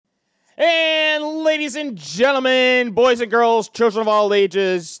And ladies and gentlemen, boys and girls, children of all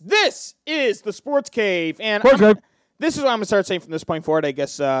ages, this is the Sports Cave. And this is what I'm going to start saying from this point forward. I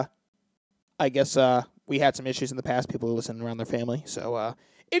guess we had some issues in the past, people who listen around their family. So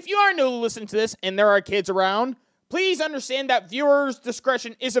if you are new to listening to this and there are kids around, please understand that viewers'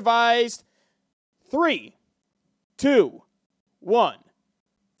 discretion is advised. 3, 2, 1.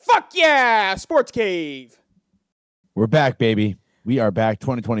 Fuck yeah, Sports Cave. We're back, baby. We are back,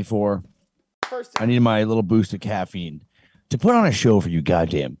 2024. I need my little boost of caffeine to put on a show for you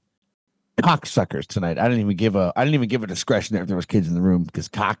goddamn cocksuckers tonight. I didn't even give a discretion there if there was kids in the room because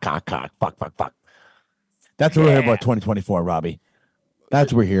fuck. That's what we're here about 2024, Robbie.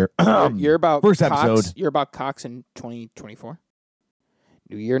 That's what we're here. You're about first Cox, episode. You're about Cox in 2024.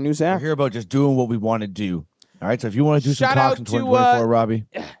 New year, new Zach. We're here about just doing what we want to do. All right, so if you want to do some Cox in 2024, Robbie.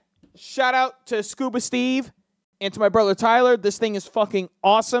 Shout out to Scuba Steve and to my brother Tyler. This thing is fucking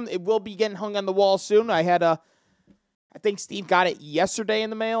awesome. It will be getting hung on the wall soon. I think Steve got it yesterday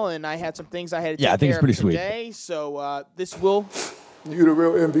in the mail, and I had some things I had to take care of today. So this will... You the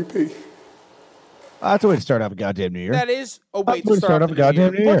real MVP. That's a way to start off a goddamn New Year. That is a way to start off a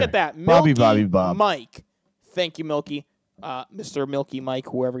goddamn New Year. Look at that. Milky Bob. Mike. Thank you, Milky. Mr. Milky Mike,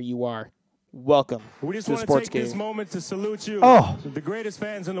 whoever you are. Welcome we just to the want Sports to take Cave. This moment to salute you. The greatest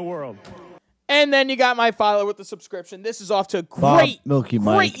fans in the world. And then you got my father with the subscription. This is off to a great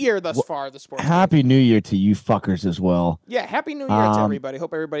year thus far, the Sports Happy New Year to you fuckers as well. Yeah, Happy New Year to everybody.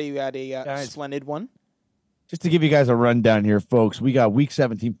 Hope everybody had a splendid one. Just to give you guys a rundown here, folks, we got Week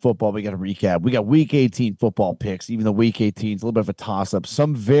 17 football. We got to recap. We got Week 18 football picks, even though Week 18 is a little bit of a toss-up.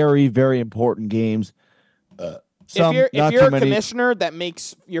 Some very, very important games. If you're a commissioner that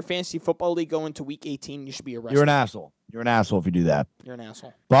makes your fantasy football league go into Week 18, you should be arrested. You're an asshole. You're an asshole if you do that. You're an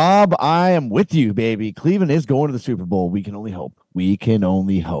asshole. Bob, I am with you, baby. Cleveland is going to the Super Bowl. We can only hope. We can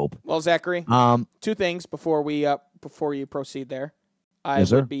only hope. Well, Zachary, two things before you proceed there. I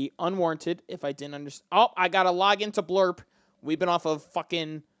would be unwarranted if I didn't understand. Oh, I got to log into Blurp. We've been off of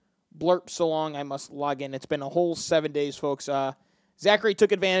fucking Blurp so long, I must log in. It's been a whole 7 days, folks. Zachary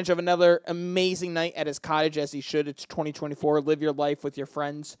took advantage of another amazing night at his cottage, as he should. It's 2024. Live your life with your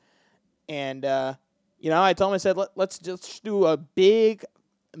friends. And, I told him, I said, let's just do a big,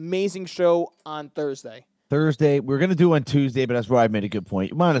 amazing show on Thursday. We're going to do on Tuesday, but that's where I made a good point.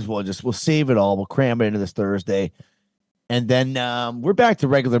 You might as well we'll save it all. We'll cram it into this Thursday. And then we're back to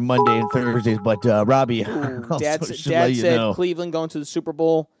regular Monday and Thursdays. But, Robbie, Dad said Cleveland going to the Super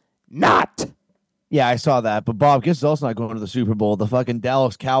Bowl. Not. Yeah, I saw that. But Bob, guess is also not going to the Super Bowl. The fucking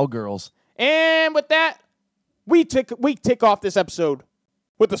Dallas Cowgirls. And with that, we tick off this episode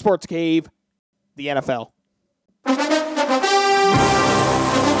with the Sports Cave, the NFL.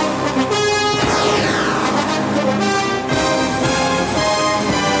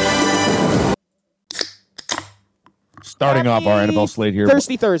 Starting off our NFL slate here.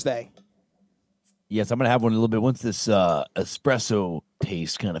 Thirsty Thursday. Yes, I'm going to have one a little bit once this espresso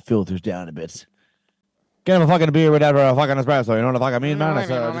taste kind of filters down a bit. Get him a fucking beer without a fucking espresso. You know what the fuck I mean, man?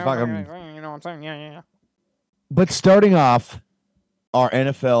 You know what I'm saying? Yeah. But starting off our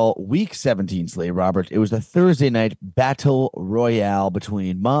NFL Week 17 slate, Robert, it was a Thursday night battle royale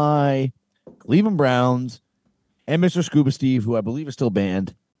between my Cleveland Browns and Mr. Scuba Steve, who I believe is still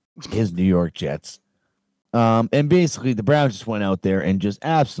banned, his New York Jets. And basically, the Browns just went out there and just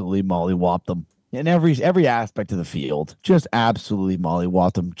absolutely mollywopped them in every aspect of the field. Just absolutely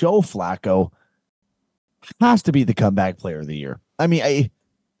mollywopped them. Joe Flacco has to be the comeback player of the year. I mean,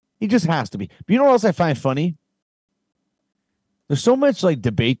 he just has to be. But you know what else I find funny? There's so much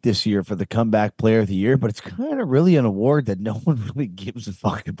debate this year for the comeback player of the year, but it's kind of really an award that no one really gives a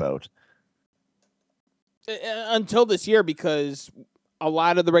fuck about. Until this year, because a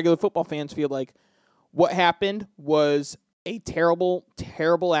lot of the regular football fans feel like what happened was a terrible,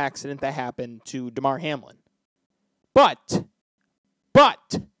 terrible accident that happened to Damar Hamlin. But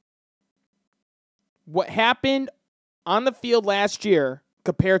what happened on the field last year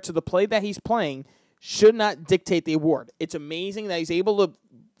compared to the play that he's playing should not dictate the award. It's amazing that he's able to,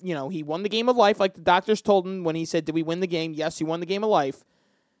 he won the game of life like the doctors told him when he said, did we win the game? Yes, he won the game of life.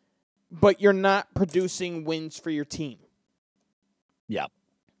 But you're not producing wins for your team. Yeah.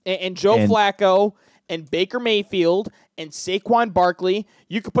 And Joe Flacco and Baker Mayfield and Saquon Barkley,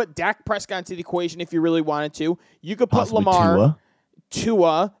 you could put Dak Prescott into the equation if you really wanted to. You could put possibly Lamar.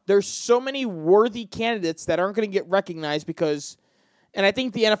 Tua. There's so many worthy candidates that aren't going to get recognized because, and I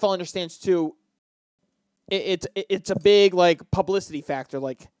think the NFL understands too, it's a big publicity factor.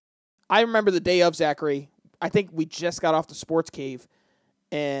 I remember the day of, Zachary, I think we just got off the Sports Cave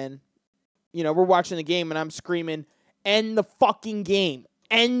and, we're watching the game and I'm screaming, end the fucking game.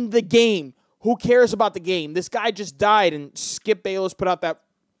 end the game. Who cares about the game? This guy just died, and Skip Bayless put out that.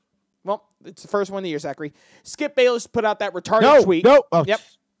 Well, it's the first one of the year, Zachary. Skip Bayless put out that retarded tweet. Oh.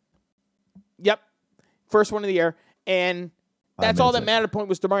 Yep. First one of the year. And that's all that mattered. Point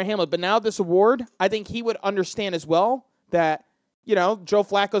was Damar Hamlin. But now this award, I think he would understand as well that, Joe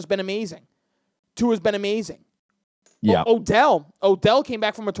Flacco's been amazing. Tua's been amazing. Yeah. Odell came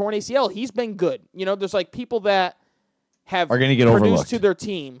back from a torn ACL. He's been good. There's like people that are going to get produced overlooked to their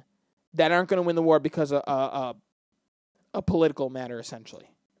team that aren't going to win the award because of a political matter, essentially.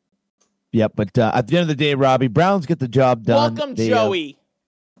 Yep, but at the end of the day, Robbie, Browns get the job done. Welcome, Joey.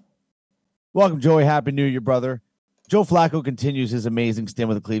 Welcome, Joey. Happy New Year, brother. Joe Flacco continues his amazing stint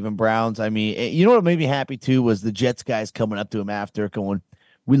with the Cleveland Browns. I mean, you know what made me happy, too, was the Jets guys coming up to him after going,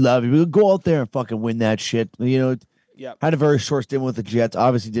 we love you. We'll go out there and fucking win that shit. Yep. Had a very short stint with the Jets.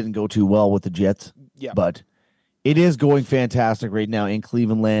 Obviously didn't go too well with the Jets. Yep. But it is going fantastic right now in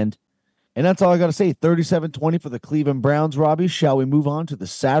Cleveland land. And that's all I got to say. 37-20 for the Cleveland Browns, Robbie. Shall we move on to the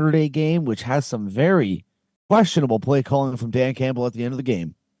Saturday game, which has some very questionable play calling from Dan Campbell at the end of the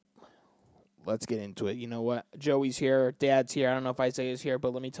game? Let's get into it. You know what? Joey's here. Dad's here. I don't know if Isaiah's here,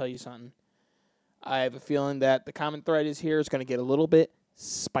 but let me tell you something. I have a feeling that the common thread is here is going to get a little bit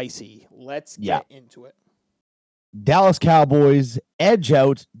spicy. Let's get into it. Dallas Cowboys edge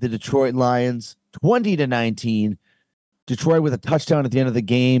out the Detroit Lions 20-19. Detroit with a touchdown at the end of the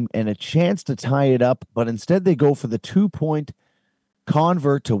game and a chance to tie it up, but instead they go for the 2-point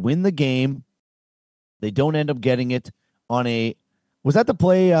convert to win the game. They don't end up getting it on a. Was that the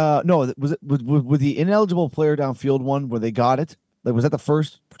play? No, was it with the ineligible player downfield one where they got it? Like, was that the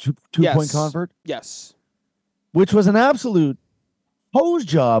first two-point convert? Yes. Which was an absolute hose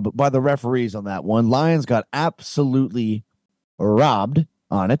job by the referees on that one. Lions got absolutely robbed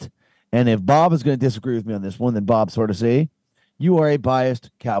on it. And if Bob is going to disagree with me on this one, then Bob sort of say, you are a biased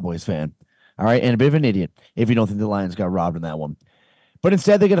Cowboys fan. All right. And a bit of an idiot if you don't think the Lions got robbed in that one. But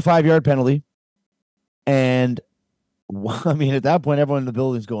instead, they get a 5-yard penalty. And I mean, at that point, everyone in the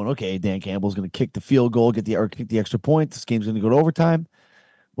building is going, okay, Dan Campbell's going to kick the field goal, kick the extra point. This game's going to go to overtime.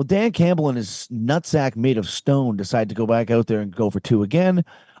 Well, Dan Campbell and his nutsack made of stone decide to go back out there and go for 2 again.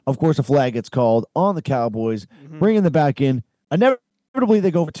 Of course, a flag gets called on the Cowboys, bringing them back in. Inevitably,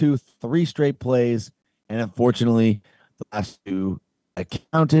 they go for 3 straight plays, and unfortunately, the last 2 that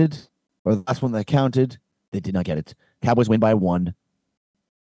counted, or the last one that counted, they did not get it. Cowboys win by 1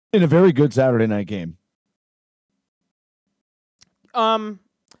 in a very good Saturday night game.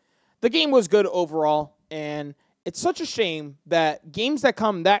 The game was good overall, and it's such a shame that games that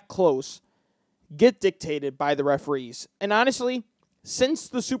come that close get dictated by the referees. And honestly, since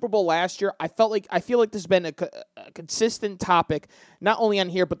the Super Bowl last year, I feel like this has been a consistent topic, not only on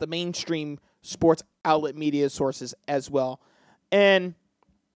here, but the mainstream sports outlet media sources as well. And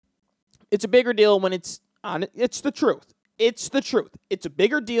it's a bigger deal when it's the truth. It's the truth. It's a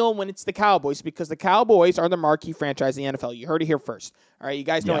bigger deal when it's the Cowboys because the Cowboys are the marquee franchise in the NFL. You heard it here first. All right, you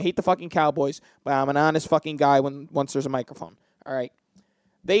guys know I hate the fucking Cowboys, but I'm an honest fucking guy once there's a microphone. All right.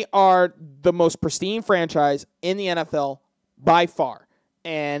 They are the most pristine franchise in the NFL by far.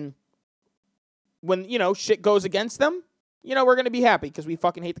 And when, shit goes against them, we're going to be happy because we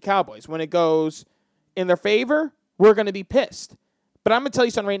fucking hate the Cowboys. When it goes in their favor, we're going to be pissed. But I'm going to tell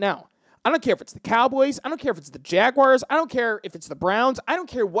you something right now. I don't care if it's the Cowboys. I don't care if it's the Jaguars. I don't care if it's the Browns. I don't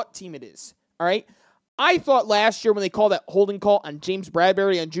care what team it is. All right? I thought last year when they called that holding call on James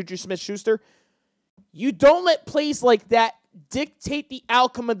Bradbury and Juju Smith-Schuster, you don't let plays like that dictate the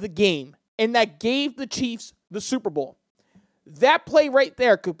outcome of the game. And that gave the Chiefs the Super Bowl. That play right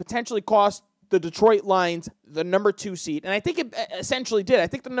there could potentially cost the Detroit Lions the number 2 seed. And I think it essentially did. I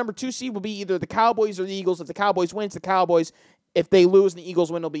think the number 2 seed will be either the Cowboys or the Eagles. If the Cowboys win, it's the Cowboys. If they lose and the Eagles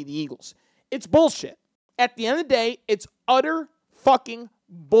win, it'll be the Eagles. It's bullshit. At the end of the day, it's utter fucking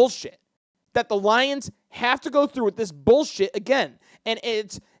bullshit that the Lions have to go through with this bullshit again. And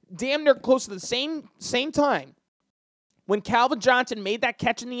it's damn near close to the same time when Calvin Johnson made that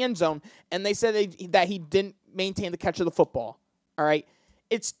catch in the end zone and they said that he didn't maintain the catch of the football. All right?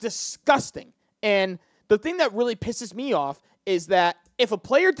 It's disgusting. And the thing that really pisses me off is that if a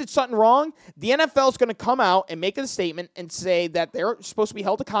player did something wrong, the NFL is going to come out and make a statement and say that they're supposed to be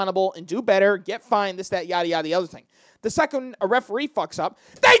held accountable and do better, get fined, this, that, yada, yada, the other thing. The second a referee fucks up,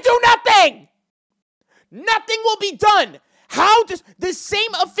 they do nothing! Nothing will be done. How does this same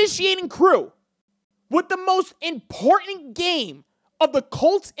officiating crew with the most important game of the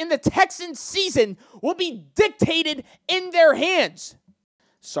Colts and the Texans season will be dictated in their hands?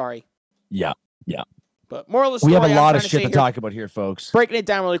 Sorry. Yeah. But moral of the story, we have a lot of shit to talk about here, folks. Breaking it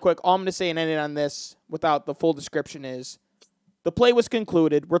down really quick, all I'm going to say and end it on this without the full description is The play was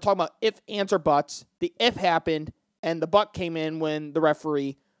concluded. We're talking about if, ands, or buts. The if happened, and the but came in when the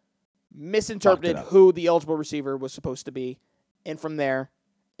referee misinterpreted who the eligible receiver was supposed to be. And from there,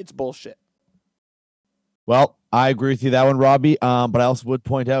 it's bullshit. Well, I agree with you that one, Robbie. But I also would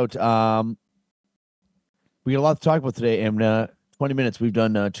point out we got a lot to talk about today. And 20 minutes, we've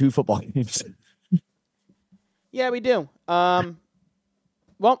done 2 football games. Yeah, we do. Well,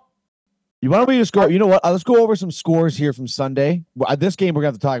 why don't we just go? You know what? Let's go over some scores here from Sunday. Well, this game we're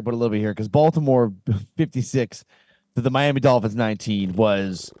going to have to talk about a little bit here because Baltimore 56 to the Miami Dolphins 19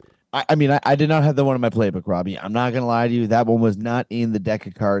 was. I mean, I did not have that one in my playbook, Robbie. I'm not going to lie to you. That one was not in the deck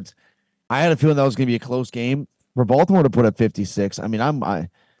of cards. I had a feeling that was going to be a close game for Baltimore to put up 56. I mean,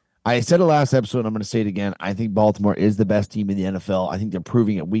 I said it last episode, and I'm going to say it again. I think Baltimore is the best team in the NFL. I think they're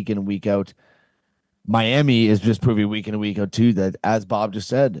proving it week in and week out. Miami is just proving week in and week out, too, that, as Bob just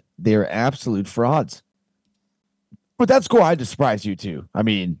said, they're absolute frauds. But that score, I just surprised you, too. I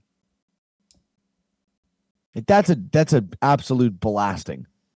mean, that's a absolute blasting.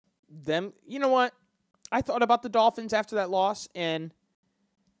 You know what? I thought about the Dolphins after that loss, and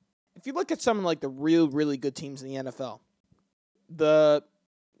if you look at some like the really good teams in the NFL, they're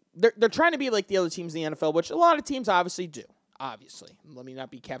trying to be like the other teams in the NFL, which a lot of teams obviously do. Obviously, let me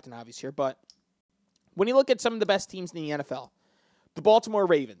not be Captain Obvious here, but when you look at some of the best teams in the NFL, the Baltimore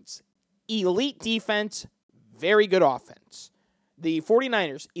Ravens, elite defense, very good offense. The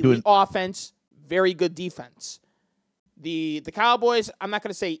 49ers, elite offense, very good defense. The Cowboys, I'm not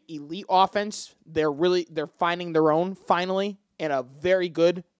going to say elite offense. They're finding their own finally, and a very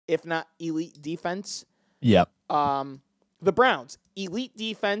good, if not elite defense. Yep. The Browns, elite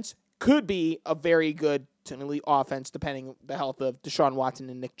defense, could be a very good to an elite offense, depending on the health of Deshaun Watson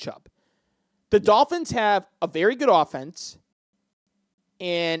and Nick Chubb. The Dolphins have a very good offense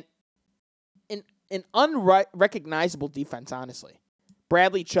and an unrecognizable defense, honestly.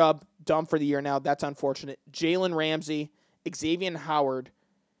 Bradley Chubb, done for the year now. That's unfortunate. Jalen Ramsey, Xavier Howard.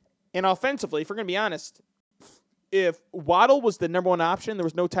 And offensively, if we're going to be honest, if Waddle was the number one option, there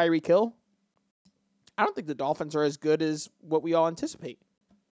was no Tyreek Hill, I don't think the Dolphins are as good as what we all anticipate.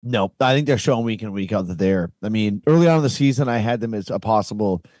 No, I think they're showing week in, week out that they're. I mean, early on in the season, I had them as a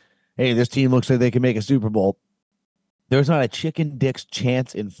possible, hey, this team looks like they can make a Super Bowl. There's not a chicken dick's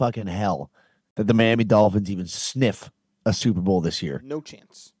chance in fucking hell that the Miami Dolphins even sniff a Super Bowl this year. No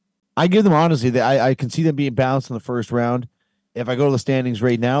chance. I give them, honestly, I can see them being bounced in the first round. If I go to the standings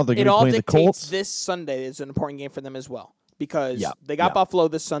right now, they're going to be playing the Colts. This Sunday is an important game for them as well because they got Buffalo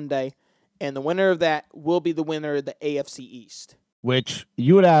this Sunday, and the winner of that will be the winner of the AFC East. Which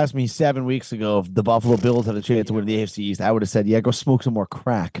you would ask me 7 weeks ago if the Buffalo Bills had a chance to win the AFC East. I would have said, yeah, go smoke some more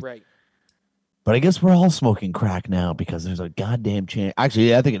crack. Right. But I guess we're all smoking crack now because there's a goddamn chance. Actually,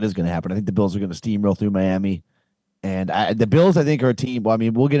 yeah, I think it is going to happen. I think the Bills are going to steamroll through Miami. And the Bills, I think, are a team. Well, I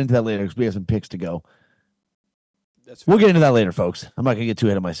mean, we'll get into that later because we have some picks to go. We'll get into that later, folks. I'm not going to get too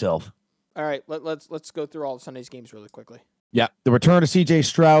ahead of myself. All right, let's go through all of Sunday's games really quickly. Yeah, the return of C.J.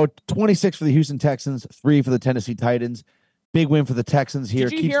 Stroud, 26 for the Houston Texans, 3 for the Tennessee Titans. Big win for the Texans here.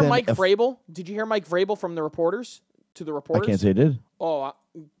 Did you hear Mike Vrabel? Did you hear Mike Vrabel from the reporters to the reporters? I can't say I did. Oh,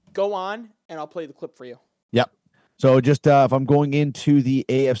 go on, and I'll play the clip for you. Yep. So just if I'm going into the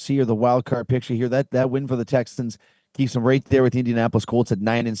AFC or the wild card picture here, that win for the Texans keeps them right there with the Indianapolis Colts at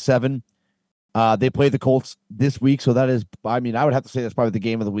 9-7. They play the Colts this week, so that is, I mean, I would have to say that's probably the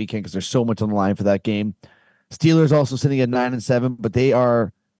game of the weekend because there's so much on the line for that game. Steelers also sitting at 9-7, but they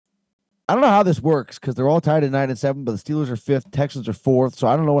are, I don't know how this works because they're all tied at 9-7, but the Steelers are 5th, Texans are 4th, so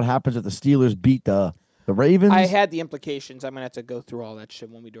I don't know what happens if the Steelers beat the Ravens. I had the implications. I'm going to have to go through all that shit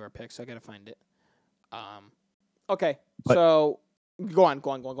when we do our picks. I got to find it. Okay, so go on,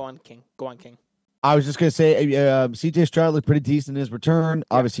 King. Go on, King. I was just going to say, C.J. Stroud looked pretty decent in his return.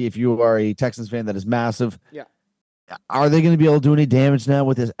 Yeah. Obviously, if you are a Texans fan, that is massive. Yeah. Are they going to be able to do any damage now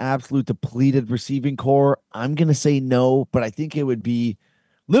with this absolute depleted receiving core? I'm going to say no, but I think it would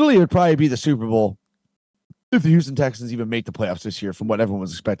probably be the Super Bowl if the Houston Texans even make the playoffs this year from what everyone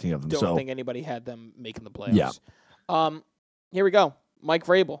was expecting of them. Don't think anybody had them making the playoffs. Yeah. Here we go. Mike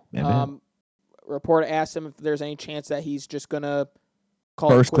Vrabel. Reporter asked him if there's any chance that he's just going to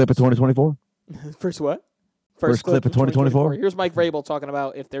call First clip of 2024? First what? First clip of 2024? Here's Mike Vrabel talking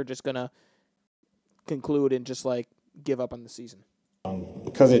about if they're just going to conclude and just like give up on the season.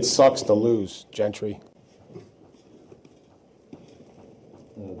 Because it sucks to lose, Gentry.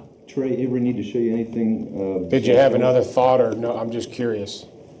 Trey, ever need to show you anything? Did you have another thought or no? I'm just curious.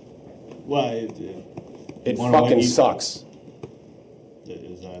 Well, it fucking sucks.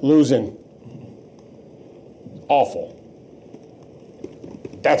 Losing. Awful.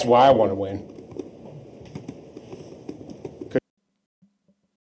 That's why I want to win.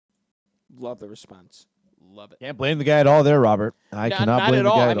 Love the response. Love it. Can't blame the guy at all there, Robert. I cannot blame the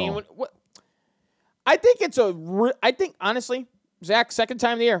guy at all. I think I think, honestly, Zach, second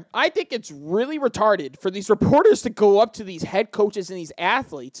time of the year, I think it's really retarded for these reporters to go up to these head coaches and these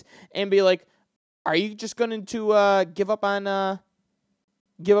athletes and be like, are you just going to give up for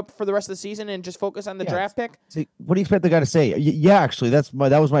the rest of the season and just focus on the draft pick? See, what do you expect the guy to say? Yeah, actually, that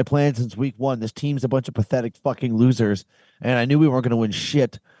was my plan since week one. This team's a bunch of pathetic fucking losers, and I knew we weren't going to win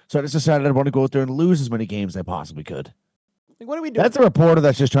shit. So I just decided I want to go out there and lose as many games as I possibly could. Like, what are we doing? That's a reporter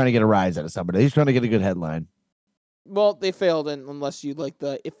that's just trying to get a rise out of somebody. He's trying to get a good headline. Well, they failed unless you like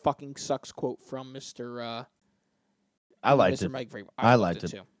the "it fucking sucks" quote from Mr. I liked Mr. it. Mike Vrabel. I liked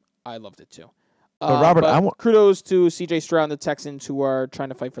it too. I loved it too. But Robert, kudos to C.J. Stroud and the Texans who are trying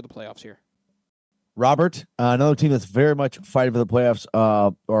to fight for the playoffs here. Robert, another team that's very much fighting for the playoffs,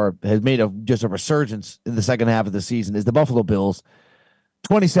 or has made just a resurgence in the second half of the season, is the Buffalo Bills.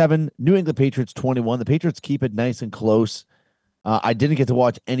 27, New England Patriots 21. The Patriots keep it nice and close. I didn't get to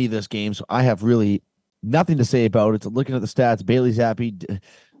watch any of this game, so I have really nothing to say about it. Looking at the stats, Bailey Zappi,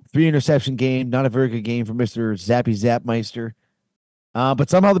 3-interception game, not a very good game for Mr. Zappy Zapmeister. But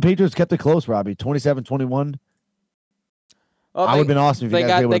somehow the Patriots kept it close, Robbie. 27-21. Well, I would have been awesome if you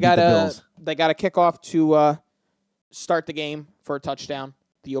guys were able to beat the Bills. They got a kickoff to start the game for a touchdown,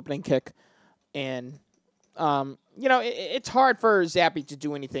 the opening kick. And, it's hard for Zappy to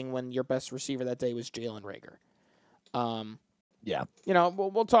do anything when your best receiver that day was Jalen Reagor. Yeah.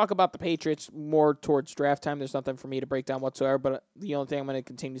 We'll talk about the Patriots more towards draft time. There's nothing for me to break down whatsoever, but the only thing I'm going to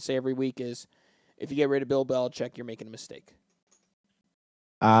continue to say every week is if you get rid of Bill Belichick, you're making a mistake.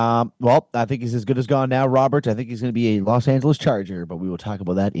 Well, I think he's as good as gone now, Robert. I think he's going to be a Los Angeles Charger, but we will talk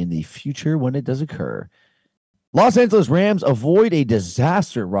about that in the future when it does occur. Los Angeles Rams avoid a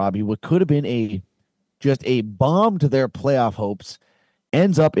disaster, Robbie. What could have been just a bomb to their playoff hopes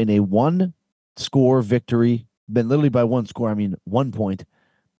ends up in a one-score victory. Been literally by one score. I mean, 1 point.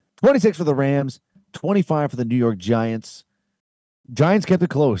 26 for the Rams, 25 for the New York Giants. Giants kept it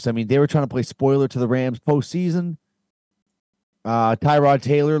close. I mean, they were trying to play spoiler to the Rams postseason. Tyrod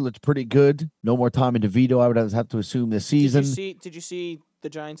Taylor looked pretty good. No more Tommy DeVito, I would have to assume, this season. Did you see the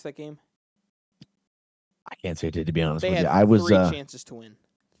Giants that game? I can't say I did, to be honest with you. They had three chances to win.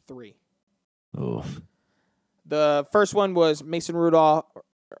 3. Oof. The first one was Mason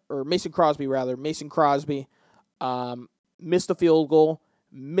Crosby. Mason Crosby missed the field goal,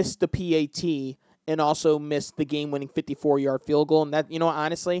 missed the PAT, and also missed the game-winning 54-yard field goal. And that,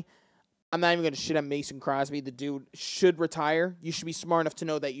 honestly, I'm not even going to shit on Mason Crosby. The dude should retire. You should be smart enough to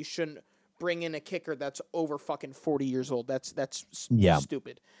know that you shouldn't bring in a kicker that's over fucking 40 years old. That's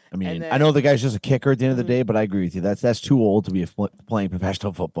stupid. I mean, I know the guy's just a kicker at the end of the day, but I agree with you. That's too old to be playing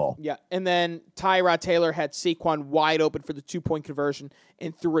professional football. Yeah, and then Tyrod Taylor had Saquon wide open for the 2-point conversion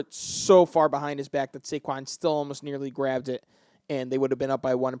and threw it so far behind his back that Saquon still almost nearly grabbed it, and they would have been up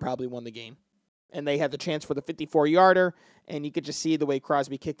by 1 and probably won the game. And they had the chance for the 54-yarder, and you could just see the way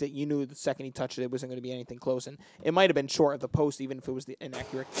Crosby kicked it. You knew the second he touched it, it wasn't going to be anything close. And it might have been short of the post, even if it was the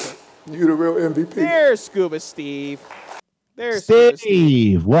inaccurate kick. You the real MVP. There's Scuba Steve. There's Steve.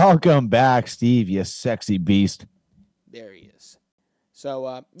 Steve. Welcome back, Steve, you sexy beast. There he is.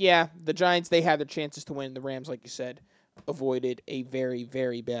 So, the Giants, they had their chances to win. The Rams, like you said, avoided a very,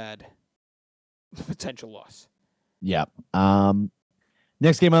 very bad potential loss. Yeah.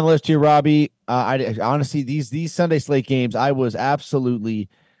 Next game on the list here, Robbie. I honestly, these Sunday slate games, I was absolutely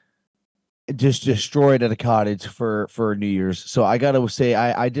just destroyed at a cottage for New Year's. So I got to say,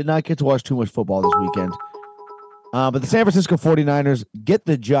 I did not get to watch too much football this weekend. But the San Francisco 49ers get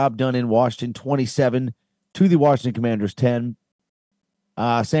the job done in Washington, 27 to the Washington Commanders, 10.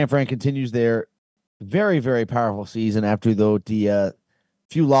 San Fran continues their very, very powerful season after the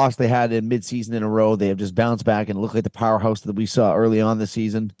few losses they had in midseason in a row. They have just bounced back and look like the powerhouse that we saw early on this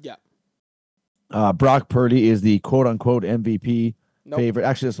season. Yeah. Brock Purdy is the quote-unquote MVP favorite.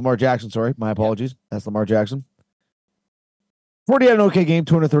 Actually, that's Lamar Jackson. Sorry, my apologies. Yep. That's Lamar Jackson. 40 had an okay game,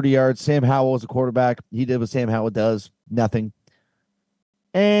 230 yards. Sam Howell was the quarterback. He did what Sam Howell does, nothing.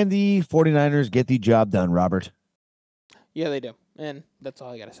 And the 49ers get the job done, Robert. Yeah, they do. And that's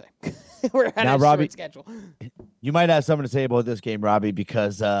all I got to say. We're on now, a Robbie, short schedule. You might have something to say about this game, Robbie,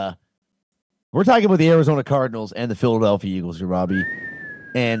 because we're talking about the Arizona Cardinals and the Philadelphia Eagles here, Robbie.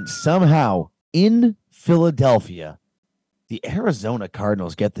 And somehow, in Philadelphia, the Arizona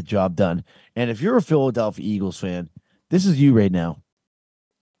Cardinals get the job done. And if you're a Philadelphia Eagles fan, this is you right now.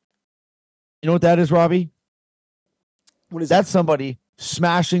 You know what that is, Robbie? What is that? That's somebody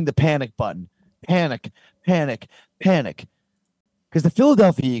smashing the panic button. Panic, panic, panic. Because the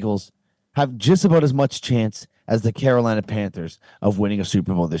Philadelphia Eagles have just about as much chance as the Carolina Panthers of winning a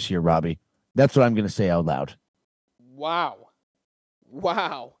Super Bowl this year, Robbie. That's what I'm going to say out loud. Wow.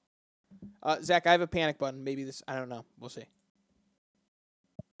 Zach, I have a panic button. Maybe this, I don't know. We'll see.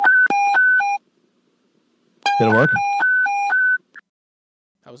 Did it work?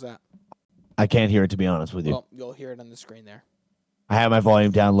 How was that? I can't hear it, to be honest with you. Well, you'll hear it on the screen there. I have my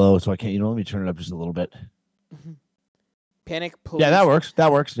volume down low, so I can't. Let me turn it up just a little bit. Panic police. Yeah, that works.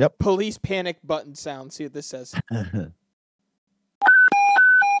 That works. Yep. Police panic button sound. See what this says.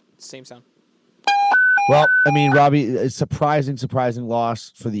 Same sound. Well, I mean, Robbie, a surprising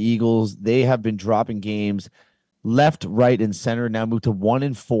loss for the Eagles. They have been dropping games left, right, and center. Now moved to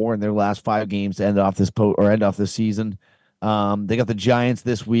 1-4 in their last 5 games to end off this season. They got the Giants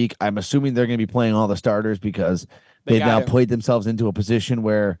this week. I'm assuming they're going to be playing all the starters because they've now played themselves into a position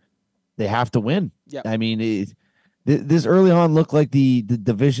where they have to win. Yep. I mean, this early on looked like the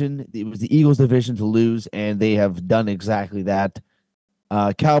division. It was the Eagles' division to lose, and they have done exactly that.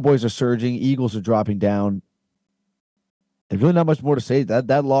 Cowboys are surging. Eagles are dropping down. There's really not much more to say.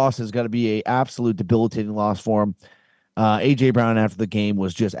 That loss has got to be an absolute debilitating loss for him. A.J. Brown after the game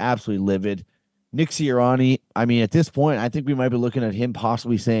was just absolutely livid. Nick Sirianni, I mean, at this point, I think we might be looking at him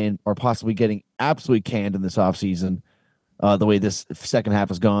possibly getting absolutely canned in this offseason, the way this second half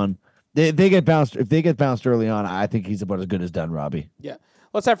has gone. If they get bounced early on, I think he's about as good as done, Robbie. Yeah.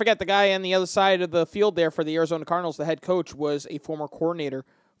 Let's not forget the guy on the other side of the field there for the Arizona Cardinals, the head coach, was a former coordinator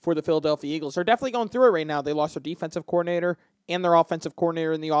for the Philadelphia Eagles. They're definitely going through it right now. They lost their defensive coordinator and their offensive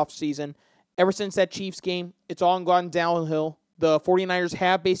coordinator in the offseason. Ever since that Chiefs game, it's all gone downhill. The 49ers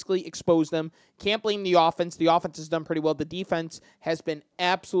have basically exposed them. Can't blame the offense. The offense has done pretty well. The defense has been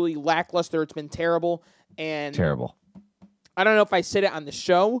absolutely lackluster. It's been terrible. Terrible. I don't know if I said it on the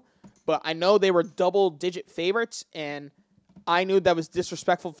show, but I know they were double-digit favorites, and I knew that was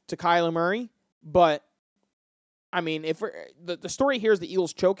disrespectful to Kyler Murray. But, I mean, if the story here is the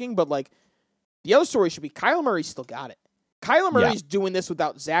Eagles choking, but, like, the other story should be Kyler Murray still got it. Kyler Murray's doing this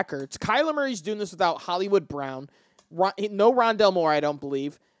without Zach Ertz. Kyler Murray's doing this without Hollywood Brown. No Rondell Moore, I don't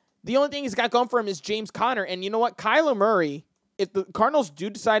believe. The only thing he's got going for him is James Conner. And you know what? Kyler Murray, if the Cardinals do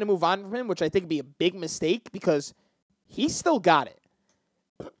decide to move on from him, which I think would be a big mistake because he's still got it.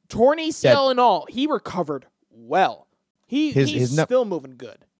 Torn ACL and all, he recovered well. He's still moving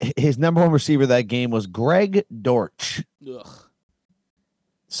good. His number one receiver that game was Greg Dortch. Ugh.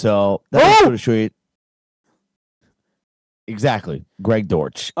 So that's going to show you. Exactly. Greg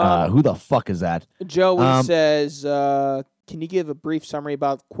Dortch. Who the fuck is that? Joey says, can you give a brief summary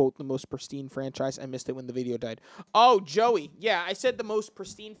about, quote, the most pristine franchise? I missed it when the video died. Oh, Joey. Yeah, I said the most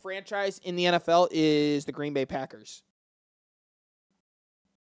pristine franchise in the NFL is the Green Bay Packers.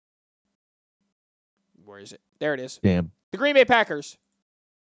 Where is it? There it is. Damn. The Green Bay Packers.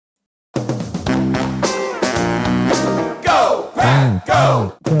 Go, Pack,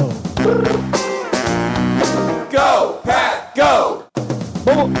 go! Go, Pack, go!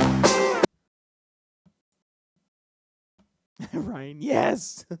 Ryan,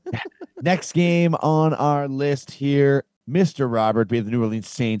 yes. Next game on our list here, Mr. Robert, we have the New Orleans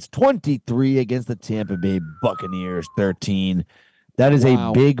Saints 23 against the Tampa Bay Buccaneers 13. That is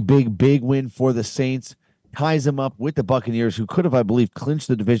a big win for the Saints. Ties them up with the Buccaneers, who could have, I believe, clinched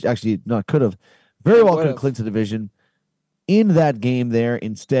the division. Actually, not could have. Very well could have clinched the division in that game there.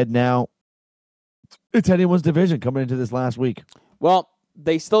 Instead, now it's anyone's division coming into this last week. Well,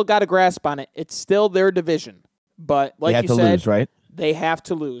 they still got a grasp on it. It's still their division. But like you said, lose, right? They have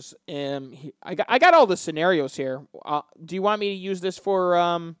to lose. I got all the scenarios here. Do you want me to use this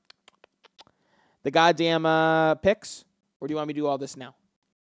for the goddamn picks? Or do you want me to do all this now?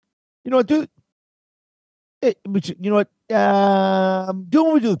 You know what, dude? You know what? Do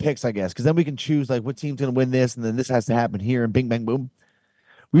when we do the picks, I guess, because then we can choose like what team's going to win this, and then this has to happen here, and bing, bang, boom.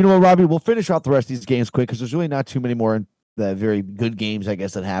 You know what, Robbie? We'll finish off the rest of these games quick because there's really not too many more very good games, I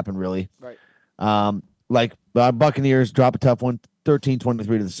guess, that happen, really. Right. Buccaneers drop a tough one, 13-23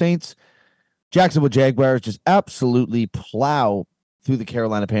 to the Saints. Jacksonville Jaguars just absolutely plow through the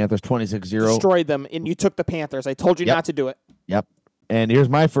Carolina Panthers, 26-0. Destroyed them, and you took the Panthers. I told you not to do it. Yep. And here's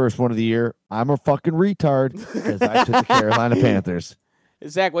my first one of the year. I'm a fucking retard because I took the Carolina Panthers.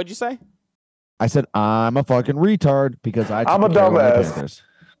 Zach, what'd you say? I said I'm a fucking retard because I took the Carolina Panthers.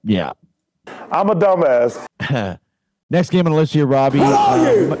 Yeah. I'm a dumbass. Next game on the list here, Robbie. We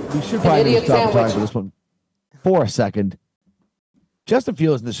should probably stop talking about this one for a second. Justin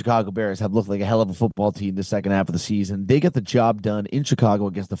Fields and the Chicago Bears have looked like a hell of a football team the second half of the season. They get the job done in Chicago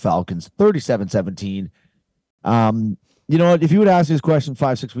against the Falcons, 37-17. You know what? If you would ask this question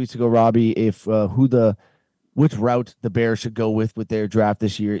 5-6 weeks ago, Robbie, if who the which route the Bears should go with their draft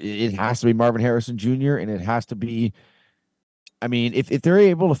this year. It has to be Marvin Harrison Jr. and it has to be. I mean, if they're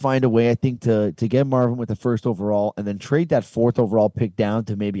able to find a way, I think to get Marvin with the first overall and then trade that fourth overall pick down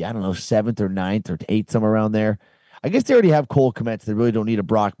to maybe, I don't know, 7th or 9th or 8th, somewhere around there. I guess they already have Cole Kmet. They really don't need a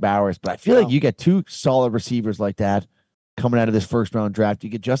Brock Bowers, but I feel like you get 2 solid receivers like that coming out of this first round draft. You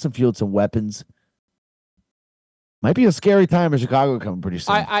get Justin Fields some weapons. Might be a scary time in Chicago coming pretty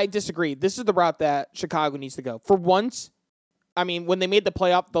soon. I disagree. This is the route that Chicago needs to go. For once, I mean, when they made the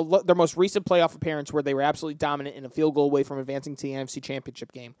playoff, their most recent playoff appearance where they were absolutely dominant in a field goal away from advancing to the NFC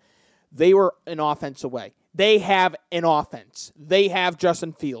Championship game, they were an offense away. They have an offense. They have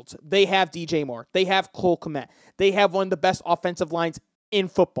Justin Fields. They have DJ Moore. They have Cole Kmet. They have one of the best offensive lines in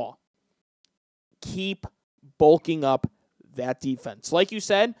football. Keep bulking up that defense. Like you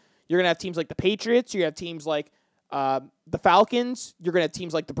said, you're going to have teams like the Patriots. You have teams like the Falcons. You're going to have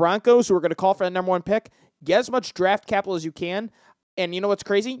teams like the Broncos who are going to call for the number 1 pick. Get as much draft capital as you can. And you know what's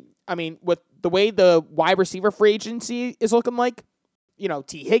crazy? I mean, with the way the wide receiver free agency is looking like, you know,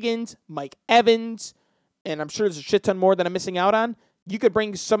 T. Higgins, Mike Evans, and I'm sure there's a shit ton more that I'm missing out on. You could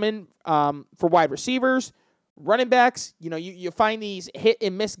bring some in for wide receivers, running backs. You know, you find these hit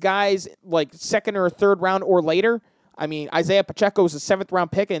and miss guys like 2nd or 3rd round or later. I mean, Isaiah Pacheco is a 7th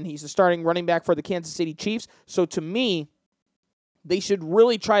round pick, and he's the starting running back for the Kansas City Chiefs. So to me, they should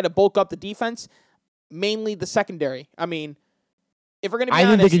really try to bulk up the defense, mainly the secondary. I mean, if we're going to be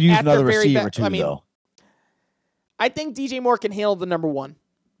honest, think they could use another receiver too, though. I think DJ Moore can handle the number 1.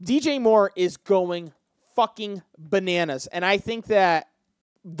 DJ Moore is going fucking bananas. And I think that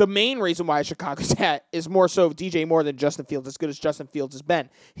the main reason why Chicago's at is more so DJ Moore than Justin Fields, as good as Justin Fields has been.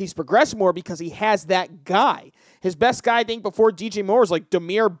 He's progressed more because he has that guy. His best guy, I think, before DJ Moore was like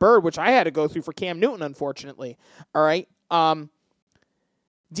Demir Bird, which I had to go through for Cam Newton, unfortunately. All right.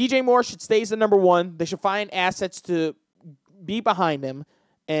 DJ Moore should stay as the number 1. They should find assets to be behind him.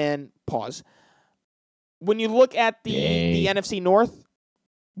 And pause. When you look at the NFC North,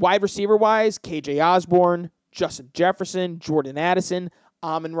 wide receiver-wise, KJ Osborne, Justin Jefferson, Jordan Addison,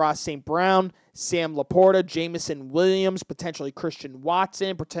 Amon-Ra St. Brown, Sam Laporta, Jamison Williams, potentially Christian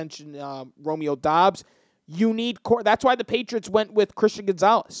Watson, potentially Romeo Doubs. You need that's why the Patriots went with Christian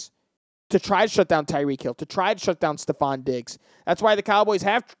Gonzalez to try to shut down Tyreek Hill, to try to shut down Stephon Diggs. That's why the Cowboys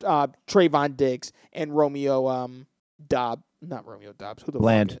have Trayvon Diggs and Romeo Dobbs. Not Romeo Dobbs. Who the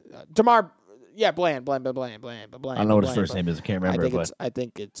Bland. Fuck? Damar. Yeah, Bland. I don't know what his first name is. I can't remember. I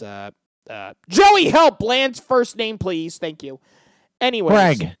think it's Joey. Help Bland's first name, please. Thank you. Anyways,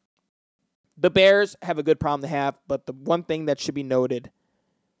 Bragg. The Bears have a good problem to have, but the one thing that should be noted,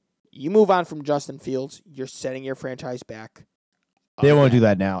 you move on from Justin Fields, you're setting your franchise back. They won't do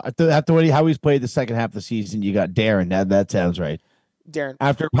that now. After how he's played the second half of the season, you got Darren. That sounds right. Darren.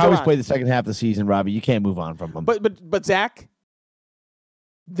 After how he's played the second half of the season, Robbie, you can't move on from him. But Zach,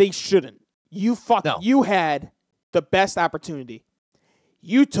 they shouldn't. You had the best opportunity.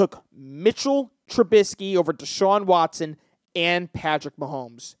 You took Mitchell Trubisky over Deshaun Watson and Patrick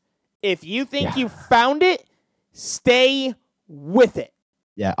Mahomes. If you think you found it, stay with it.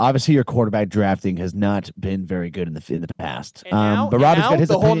 Yeah, obviously your quarterback drafting has not been very good in the past. And but Robbie's got his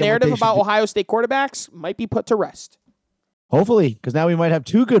the whole narrative about Ohio State quarterbacks might be put to rest. Hopefully, because now we might have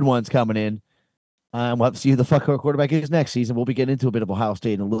 2 good ones coming in. We'll have to see who the fuck our quarterback is next season. We'll be getting into a bit of Ohio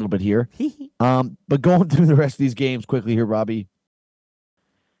State in a little bit here. But going through the rest of these games quickly here, Robbie.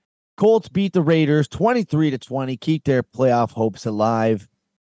 Colts beat the Raiders 23-20, keep their playoff hopes alive.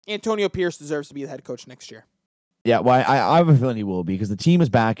 Antonio Pierce deserves to be the head coach next year. Yeah, well, I have a feeling he will be because the team is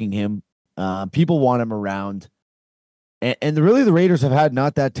backing him. People want him around. And really, the Raiders have had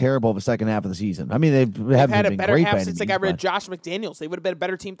not that terrible of a second half of the season. I mean, they've had a better half since they got rid of Josh McDaniels. They would have been a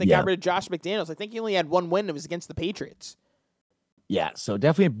better team if they got rid of Josh McDaniels. I think he only had 1 win. It was against the Patriots. Yeah, so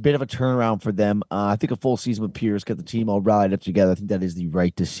definitely a bit of a turnaround for them. I think a full season with Pierce, got the team all rallied up together. I think that is the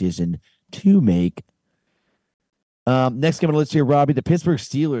right decision to make. Next game on the list here, Robbie. The Pittsburgh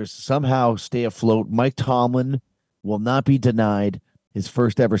Steelers somehow stay afloat. Mike Tomlin will not be denied his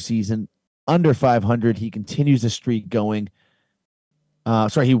first ever season under 500. He continues the streak going.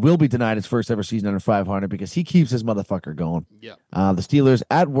 He will be denied his first ever season under 500 because he keeps his motherfucker going. Yeah. The Steelers,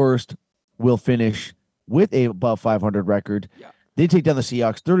 at worst, will finish with a above 500 record. Yeah. They take down the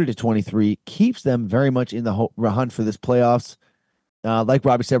Seahawks 30-23, keeps them very much in the hunt for this playoffs. Like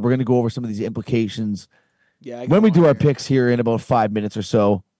Robbie said, we're going to go over some of these implications when we do our picks here in about 5 minutes or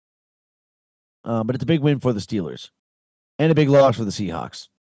so. But it's a big win for the Steelers and a big loss for the Seahawks.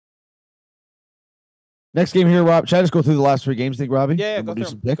 Next game here, Rob. Should I just go through the last 3 games, think, Robbie? Yeah, go do through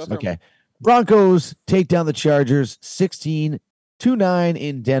some them. picks? Okay. Broncos take down the Chargers 16-9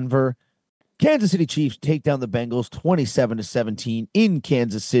 in Denver. Kansas City Chiefs take down the Bengals 27-17 in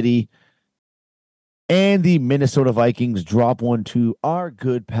Kansas City. And the Minnesota Vikings drop one to our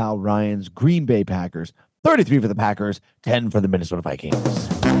good pal Ryan's Green Bay Packers. 33 for the Packers, 10 for the Minnesota Vikings.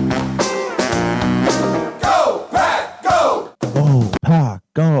 Go, Pack, go! Oh, Pack,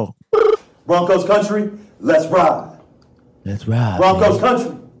 go. Broncos country, let's ride. That's right. Broncos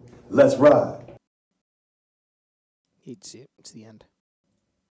country, let's ride. Hate to see it. It's the end.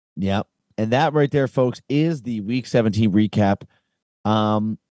 Yep. And that right there, folks, is the Week 17 recap.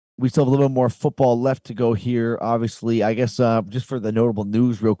 We still have a little bit more football left to go here. Obviously, I guess just for the notable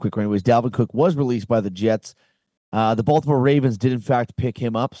news real quick. Anyways, Dalvin Cook was released by the Jets. The Baltimore Ravens did, in fact, pick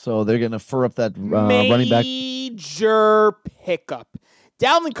him up. So they're going to fur up that running back. Major pickup.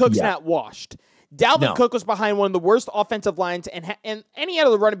 Dalvin Cook's not washed. Dalvin Cook was behind one of the worst offensive lines, and any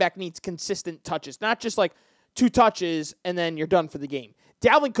other running back needs consistent touches, not just like 2 touches and then you're done for the game.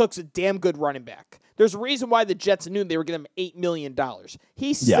 Dalvin Cook's a damn good running back. There's a reason why the Jets knew they were giving him $8 million.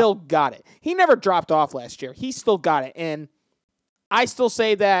 He still got it. He never dropped off last year. He still got it. And I still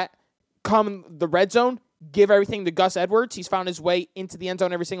say that come the red zone, give everything to Gus Edwards. He's found his way into the end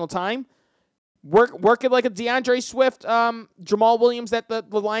zone every single time. Work it like a DeAndre Swift, Jamal Williams that the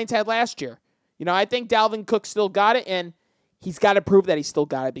Lions had last year. You know, I think Dalvin Cook still got it, and he's got to prove that he still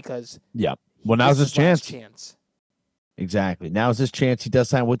got it because well, now's his chance. Exactly. Now is his chance. He does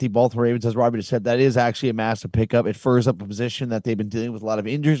sign with the Baltimore Ravens, as Robbie just said. That is actually a massive pickup. It furs up a position that they've been dealing with a lot of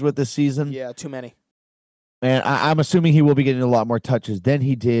injuries with this season. Yeah, too many. And I'm assuming he will be getting a lot more touches than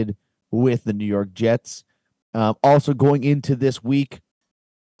he did with the New York Jets. Also going into this week,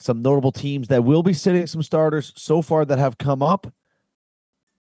 some notable teams that will be sitting some starters so far that have come up.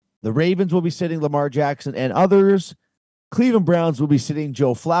 The Ravens will be sitting Lamar Jackson and others. Cleveland Browns will be sitting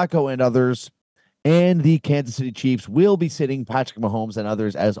Joe Flacco and others. And the Kansas City Chiefs will be sitting Patrick Mahomes and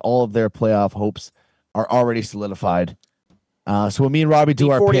others as all of their playoff hopes are already solidified. So when me and Robbie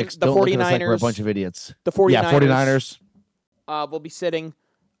do our picks, don't look at us like we're a bunch of idiots. The 49ers. Yeah, 49ers. Will be sitting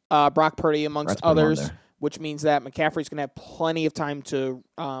Brock Purdy amongst others, which means that McCaffrey's going to have plenty of time to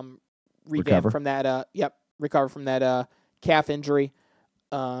recover from that. Recover from that calf injury.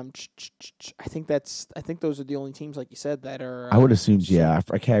 I think those are the only teams, like you said, that are. I would assume, I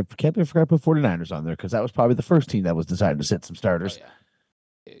can't forget to put 49ers on there because that was probably the first team that was decided to sit some starters.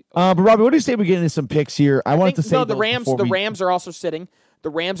 But Robbie, what do you say we get into some picks here? I wanted to say the Rams. The Rams are also sitting. The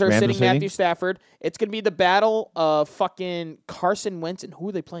Rams are sitting Matthew Stafford. It's going to be the battle of fucking Carson Wentz and who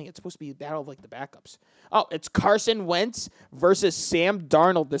are they playing? It's supposed to be the battle of like the backups. Oh, it's Carson Wentz versus Sam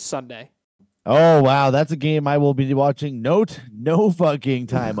Darnold this Sunday. Oh, wow. That's a game I will be watching. No fucking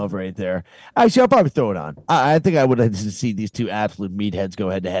time of right there. Actually, I'll probably throw it on. I think I would like to see these two absolute meatheads go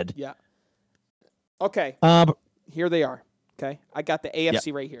head to head. Yeah. Okay. Here they are. Okay. I got the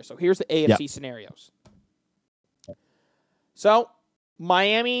AFC right here. So here's the AFC scenarios. So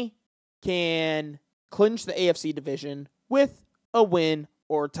Miami can clinch the AFC division with a win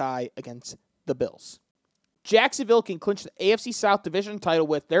or tie against the Bills. Jacksonville can clinch the AFC South division title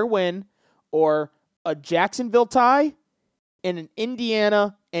with their win or a Jacksonville tie and an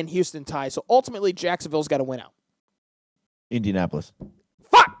Indiana and Houston tie. So ultimately, Jacksonville's got to win out. Indianapolis.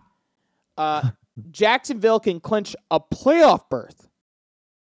 Fuck! Jacksonville can clinch a playoff berth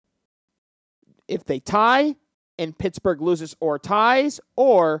if they tie and Pittsburgh loses or ties,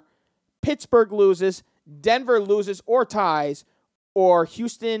 or Pittsburgh loses, Denver loses or ties, or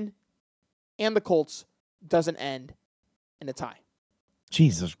Houston and the Colts doesn't end in a tie.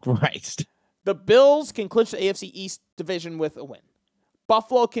 Jesus Christ. The Bills can clinch the AFC East division with a win.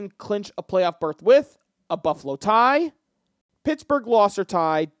 Buffalo can clinch a playoff berth with a Buffalo tie. Pittsburgh loss or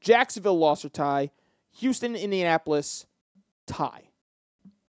tie. Jacksonville loss or tie. Houston, Indianapolis, tie.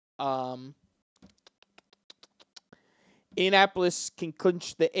 Indianapolis can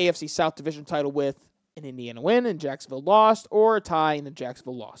clinch the AFC South division title with an Indiana win and Jacksonville lost, or a tie and a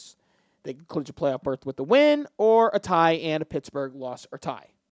Jacksonville loss. They can clinch a playoff berth with a win, or a tie and a Pittsburgh loss or tie.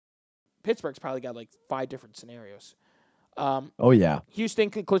 Pittsburgh's probably got like 5 different scenarios. Houston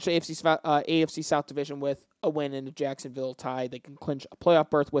can clinch the AFC South division with a win and a Jacksonville tie. They can clinch a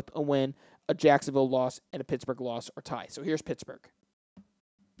playoff berth with a win, a Jacksonville loss, and a Pittsburgh loss or tie. So here's Pittsburgh.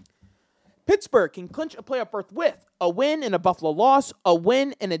 Pittsburgh can clinch a playoff berth with a win and a Buffalo loss, a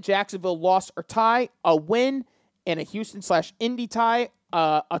win and a Jacksonville loss or tie, a win and a Houston/Indy tie,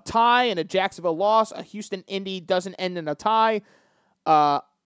 a tie and a Jacksonville loss, a Houston-Indy doesn't end in a tie,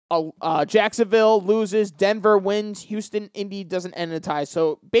 Jacksonville loses, Denver wins, Houston-Indy doesn't end in a tie.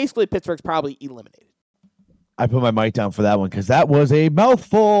 So basically, Pittsburgh's probably eliminated. I put my mic down for that one because that was a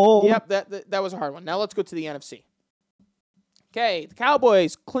mouthful. Yep, that was a hard one. Now let's go to the NFC. Okay, the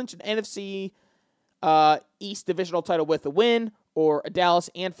Cowboys clinched an NFC East divisional title with a win, or a Dallas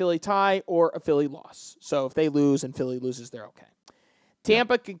and Philly tie, or a Philly loss. So if they lose and Philly loses, they're okay.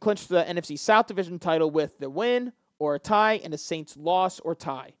 Tampa can clinch the NFC South division title with the win, or a tie, and a Saints loss or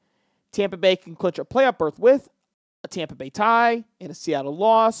tie. Tampa Bay can clinch a playoff berth with a Tampa Bay tie, and a Seattle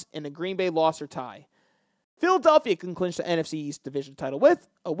loss, and a Green Bay loss or tie. Philadelphia can clinch the NFC East division title with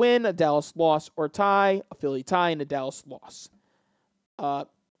a win, a Dallas loss or tie, a Philly tie, and a Dallas loss.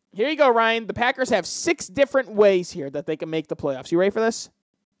 Here you go, Ryan. The Packers have 6 different ways here that they can make the playoffs. You ready for this?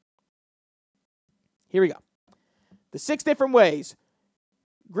 Here we go. The 6 different ways.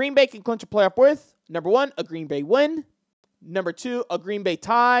 Green Bay can clinch a playoff with, number 1, a Green Bay win. Number 2, a Green Bay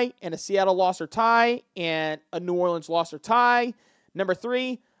tie and a Seattle loss or tie and a New Orleans loss or tie. Number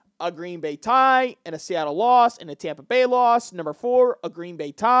 3, a Green Bay tie and a Seattle loss and a Tampa Bay loss. Number 4, a Green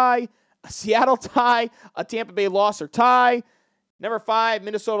Bay tie, a Seattle tie, a Tampa Bay loss or tie. Number 5,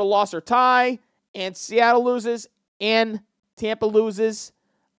 Minnesota loss or tie, and Seattle loses and Tampa loses.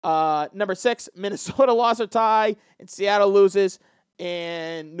 Number 6, Minnesota loss or tie, and Seattle loses,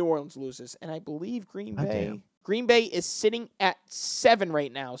 and New Orleans loses. And I believe Green Bay is sitting at 7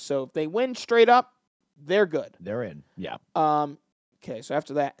 right now. So if they win straight up, they're good. They're in. Yeah. Okay, so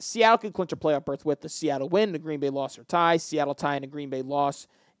after that, Seattle can clinch a playoff berth with the Seattle win, the Green Bay loss or tie, Seattle tie and a Green Bay loss,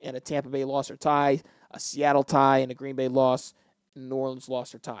 and a Tampa Bay loss or tie, a Seattle tie and a Green Bay loss, New Orleans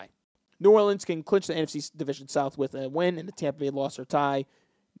loss or tie. New Orleans can clinch the NFC Division South with a win and a Tampa Bay loss or tie.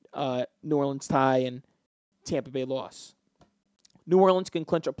 New Orleans tie and Tampa Bay loss. New Orleans can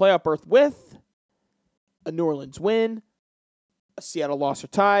clinch a playoff berth with a New Orleans win, a Seattle loss or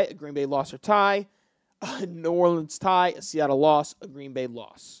tie, a Green Bay loss or tie, a New Orleans tie, a Seattle loss, a Green Bay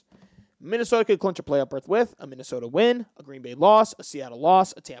loss. Minnesota can clinch a playoff berth with a Minnesota win, a Green Bay loss, a Seattle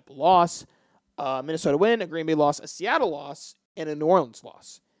loss, a Tampa loss, a Minnesota win, a Green Bay loss, a Seattle loss, and a New Orleans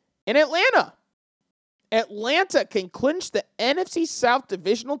loss. In Atlanta can clinch the NFC South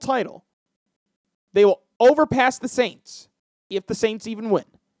divisional title. They will overpass the Saints if the Saints even win.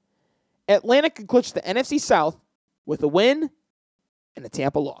 Atlanta can clinch the NFC South with a win and a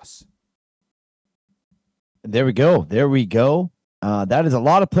Tampa loss. There we go. That is a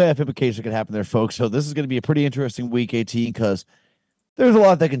lot of playoff implications that could happen there, folks. So this is going to be a pretty interesting week 18 because there's a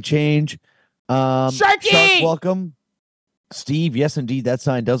lot that can change. Sharky! Shark, welcome. Steve, yes, indeed, that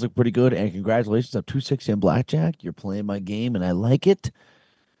sign does look pretty good. And congratulations up 260 on blackjack. You're playing my game, and I like it.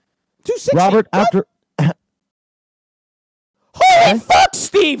 260. Robert, after holy fuck,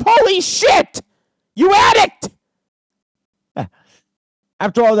 Steve! Holy shit! You addict!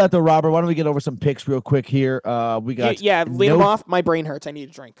 After all that, though, Robert, why don't we get over some picks real quick here? We got lead them off. My brain hurts. I need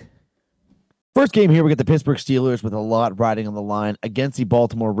a drink. First game here, we get the Pittsburgh Steelers with a lot riding on the line against the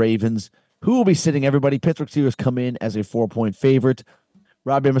Baltimore Ravens. Who will be sitting everybody? Pittsburgh Steelers come in as a 4-point favorite.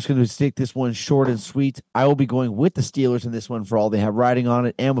 Robbie, I'm just going to take this one short and sweet. I will be going with the Steelers in this one for all they have riding on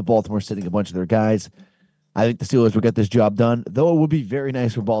it, and with Baltimore sitting a bunch of their guys. I think the Steelers will get this job done, though it would be very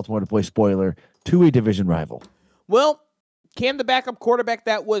nice for Baltimore to play spoiler to a division rival. Well, Cam, the backup quarterback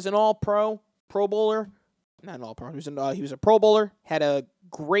that was an all-pro, Pro Bowler, not an all-pro, he was a Pro Bowler, had a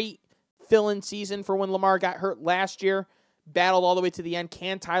great fill-in season for when Lamar got hurt last year, battled all the way to the end.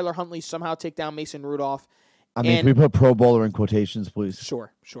 Can Tyler Huntley somehow take down Mason Rudolph? I mean, can we put Pro Bowler in quotations, please?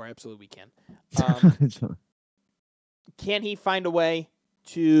 Sure, absolutely we can. Can he find a way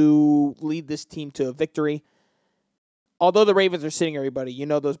to lead this team to a victory? Although the Ravens are sitting everybody, you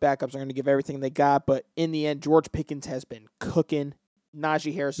know those backups are going to give everything they got, but in the end, George Pickens has been cooking.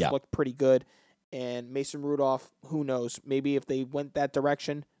 Najee Harris has looked pretty good, and Mason Rudolph, who knows? Maybe if they went that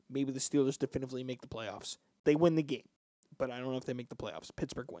direction, maybe the Steelers definitively make the playoffs. They win the game, but I don't know if they make the playoffs.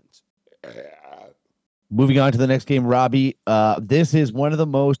 Pittsburgh wins. Moving on to the next game, Robbie. This is one of the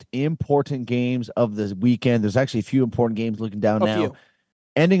most important games of the weekend. There's actually a few important games looking down now. Few.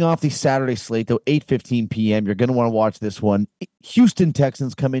 Ending off the Saturday slate, though, 8:15 p.m. You're going to want to watch this one. Houston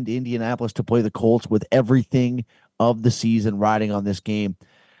Texans come into Indianapolis to play the Colts with everything of the season riding on this game.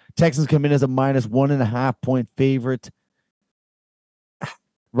 Texans come in as a -1.5-point favorite.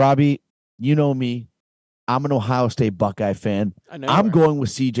 Robbie, you know me. I'm an Ohio State Buckeye fan. I'm going with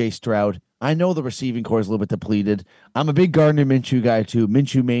C.J. Stroud. I know the receiving core is a little bit depleted. I'm a big Gardner Minshew guy, too.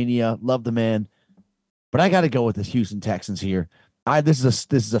 Minshew mania. Love the man. But I got to go with the Houston Texans here. This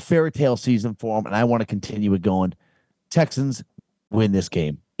is a fairy tale season for them, and I want to continue it going. Texans win this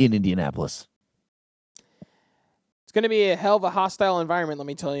game in Indianapolis. It's going to be a hell of a hostile environment, let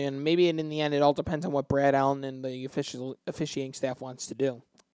me tell you, and maybe in the end it all depends on what Brad Allen and the officiating staff wants to do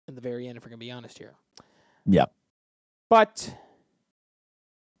in the very end, if we're going to be honest here. Yeah. But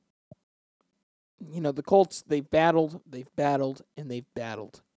the Colts, they've battled, and they've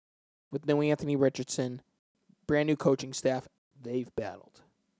battled. With no Anthony Richardson, brand new coaching staff, they've battled.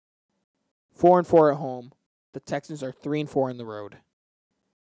 4-4 at home. The Texans are 3-4 on the road.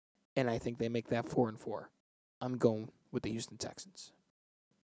 And I think they make that 4-4. I'm going with the Houston Texans.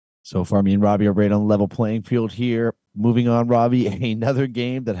 So far, me and Robbie are right on level playing field here. Moving on, Robbie, another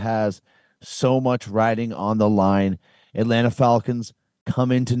game that has so much riding on the line. Atlanta Falcons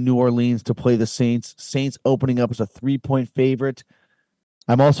come into New Orleans to play the Saints. Saints opening up as a 3-point favorite.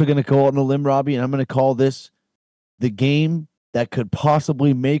 I'm also going to go out on a limb, Robbie, and I'm going to call this the game that could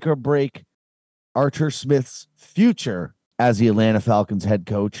possibly make or break Arthur Smith's future as the Atlanta Falcons head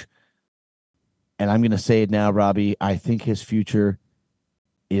coach. And I'm going to say it now, Robbie. I think his future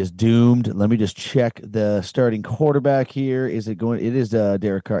is doomed. Let me just check the starting quarterback here. Is it going? It is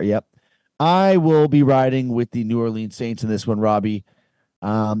Derek Carr. Yep. I will be riding with the New Orleans Saints in this one, Robbie.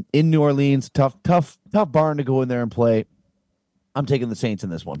 In New Orleans, tough barn to go in there and play. I'm taking the Saints in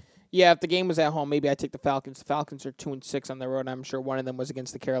this one. Yeah, if the game was at home, maybe I'd take the Falcons. The Falcons are 2-6 on the road. I'm sure one of them was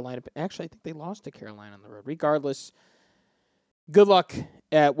against the Carolina. Actually, I think they lost to Carolina on the road. Regardless, good luck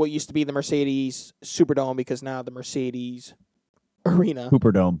at what used to be the Mercedes Superdome, because now the Mercedes Arena.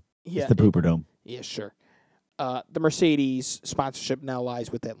 Pooperdome. Yeah, it's the Pooperdome. Yeah, sure. The Mercedes sponsorship now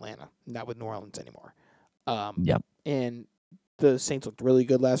lies with Atlanta, not with New Orleans anymore. Yep. And the Saints looked really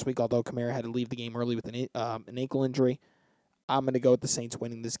good last week, although Kamara had to leave the game early with an ankle injury. I'm going to go with the Saints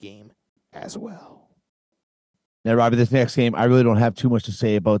winning this game as well. Now, Robbie, this next game, I really don't have too much to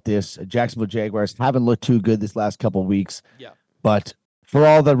say about this. Jacksonville Jaguars haven't looked too good this last couple of weeks. Yeah. But for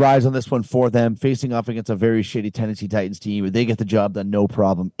all the rise on this one for them, facing off against a very shitty Tennessee Titans team, they get the job done, no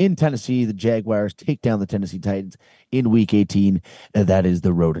problem. In Tennessee, the Jaguars take down the Tennessee Titans in Week 18, and that is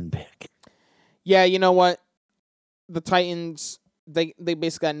the Roden pick. Yeah, you know what? The Titans, they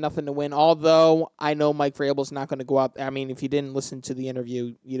basically got nothing to win, although I know Mike Vrabel's not going to go out. I mean, if you didn't listen to the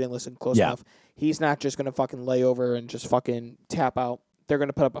interview, you didn't listen close enough. He's not just going to fucking lay over and just fucking tap out. They're going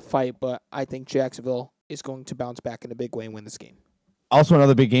to put up a fight, but I think Jacksonville is going to bounce back in a big way and win this game. Also,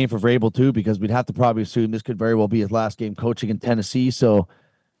 another big game for Vrabel, too, because we'd have to probably assume this could very well be his last game coaching in Tennessee. So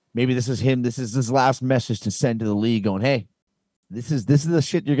maybe this is him. This is his last message to send to the league going, hey, this is the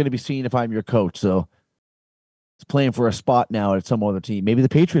shit you're going to be seeing if I'm your coach. So he's playing for a spot now at some other team. Maybe the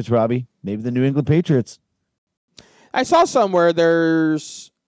Patriots, Robbie. Maybe the New England Patriots. I saw somewhere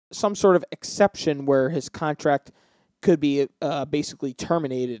there's some sort of exception where his contract could be basically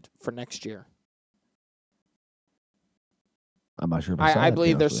terminated for next year. I'm not sure if I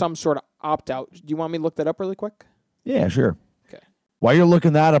believe there's some sort of opt-out. Do you want me to look that up really quick? Yeah, sure. Okay. While you're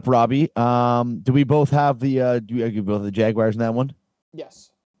looking that up, Robbie, do we both have the do you both have the Jaguars in that one? Yes.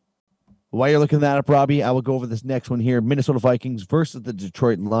 While you're looking that up, Robbie, I will go over this next one here. Minnesota Vikings versus the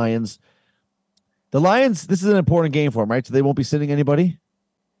Detroit Lions. The Lions, this is an important game for them, right? So they won't be sitting anybody?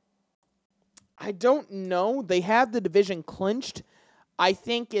 I don't know. They have the division clinched. I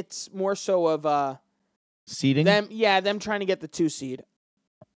think it's more so of Seeding? them trying to get the 2 seed.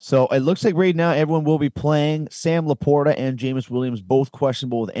 So it looks like right now everyone will be playing. Sam Laporta and Jameis Williams both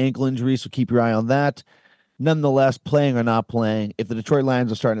questionable with ankle injuries, so keep your eye on that. Nonetheless, playing or not playing, if the Detroit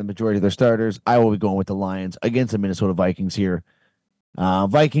Lions are starting the majority of their starters, I will be going with the Lions against the Minnesota Vikings here.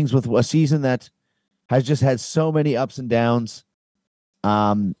 Vikings with a season that has just had so many ups and downs.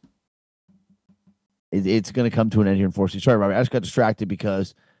 It's going to come to an end here, unfortunately. Sorry, Robert. I just got distracted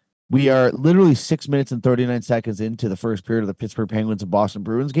because we are literally 6 minutes and 39 seconds into the first period of the Pittsburgh Penguins and Boston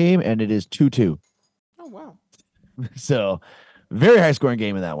Bruins game, and it is 2-2. Oh, wow. So, very high-scoring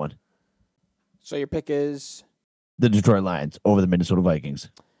game in that one. So your pick is? The Detroit Lions over the Minnesota Vikings.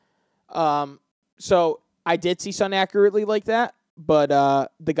 So I did see something accurately like that, but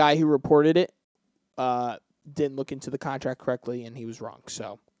the guy who reported it didn't look into the contract correctly, and he was wrong.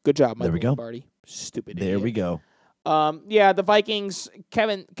 So good job, Michael Lombardi. Stupid idiot. There we go. Yeah, the Vikings,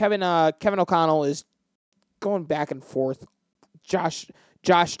 Kevin O'Connell is going back and forth. Josh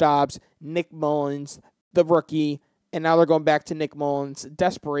Dobbs, Nick Mullins, the rookie, and now they're going back to Nick Mullins.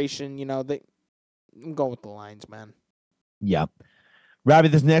 Desperation, I'm going with the Lions, man. Yeah. Robbie,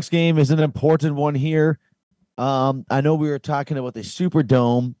 this next game is an important one here. I know we were talking about the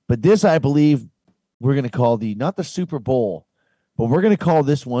Superdome, but this, I believe, we're going to call not the Super Bowl, but we're going to call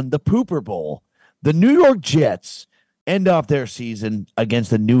this one the Pooper Bowl. The New York Jets end off their season against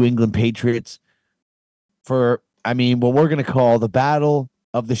the New England Patriots for, what we're going to call the battle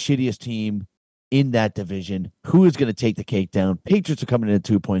of the shittiest team in that division. Who is going to take the cake down? Patriots are coming in a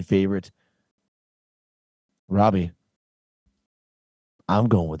 2-point favorite. Robbie, I'm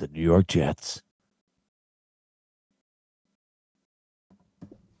going with the New York Jets.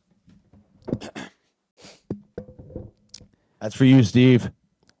 That's for you, Steve.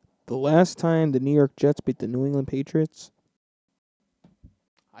 The last time the New York Jets beat the New England Patriots,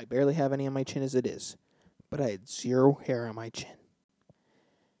 I barely have any on my chin as it is, but I had zero hair on my chin.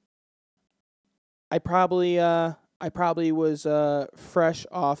 I probably was fresh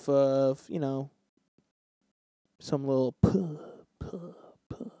off of, some little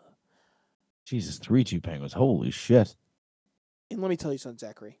Jesus, 3-2 Penguins. Holy shit. And let me tell you something,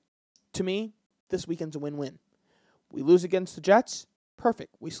 Zachary. To me, this weekend's a win-win. We lose against the Jets,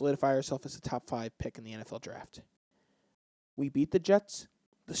 perfect. We solidify ourselves as a top 5 pick in the NFL draft. We beat the Jets,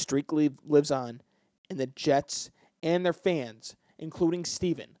 the streak lives on, and the Jets and their fans, including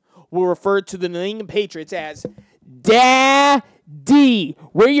Steven, will refer to the New England Patriots as Daddy.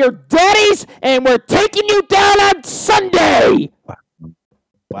 We're your daddies, and we're taking you down on Sunday.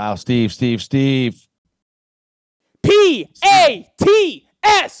 Wow, Steve.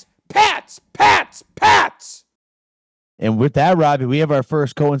 P-A-T-S. Pats. And with that, Robbie, we have our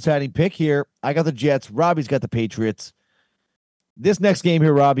first coinciding pick here. I got the Jets. Robbie's got the Patriots. This next game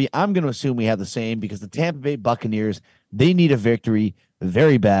here, Robbie, I'm going to assume we have the same because the Tampa Bay Buccaneers, they need a victory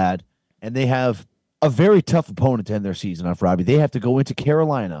very bad, and they have a very tough opponent to end their season off, Robbie. They have to go into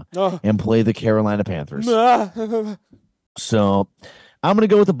Carolina and play the Carolina Panthers. So I'm going to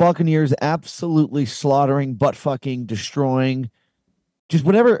go with the Buccaneers absolutely slaughtering, butt-fucking, destroying, just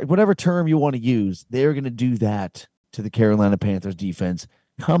whatever term you want to use. They're going to do that to the Carolina Panthers defense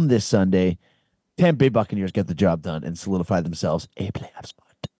come this Sunday. Tampa Bay Buccaneers get the job done and solidify themselves a playoff spot.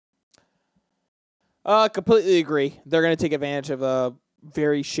 Completely agree. They're going to take advantage of a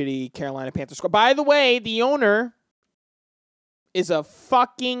very shitty Carolina Panthers squad. By the way, the owner is a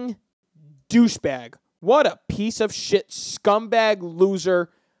fucking douchebag. What a piece of shit, scumbag, loser,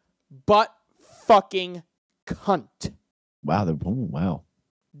 butt fucking cunt. Wow. Wow.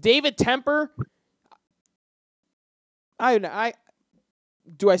 David Temper.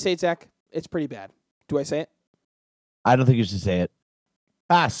 Do I say it, Zach? It's pretty bad. Do I say it? I don't think you should say it.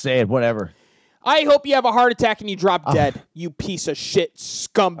 Say it. Whatever. I hope you have a heart attack and you drop dead, you piece of shit,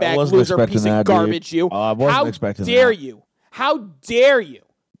 scumbag, loser, piece of garbage, dude. I wasn't expecting that. How dare you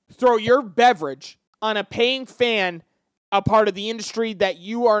throw your beverage on a paying fan, a part of the industry that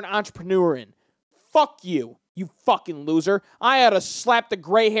you are an entrepreneur in? Fuck you, you fucking loser. I ought to slap the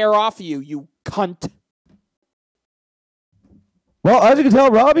gray hair off of you, you cunt. Well, as you can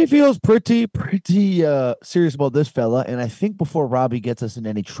tell, Robbie feels pretty serious about this fella, and I think before Robbie gets us in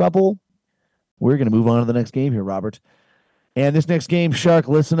any trouble, we're going to move on to the next game here, Robert. And this next game, Shark,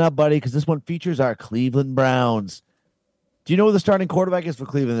 listen up, buddy, because this one features our Cleveland Browns. Do you know who the starting quarterback is for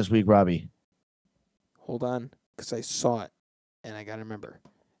Cleveland this week, Robbie? Hold on, because I saw it, and I got to remember.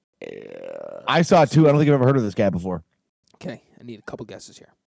 I saw it, too. I don't think I've ever heard of this guy before. Okay, I need a couple guesses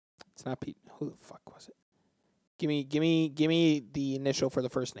here. It's not Pete. Who the fuck was it? Give me the initial for the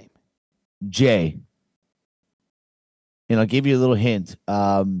first name. J. And I'll give you a little hint.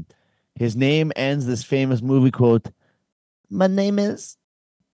 His name ends this famous movie quote. My name is.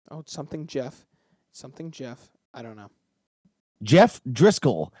 Oh, it's something Jeff. I don't know. Jeff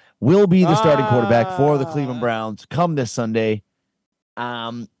Driscoll will be the starting quarterback for the Cleveland Browns come this Sunday.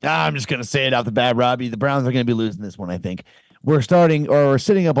 I'm just going to say it off the bat, Robbie. The Browns are going to be losing this one, I think. We're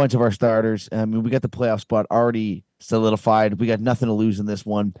sitting a bunch of our starters. I mean, we got the playoff spot already solidified. We got nothing to lose in this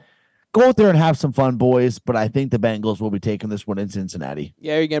one. Go out there and have some fun, boys, but I think the Bengals will be taking this one in Cincinnati.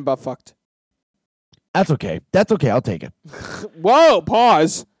 Yeah, you're getting butt fucked. That's okay. I'll take it. Whoa,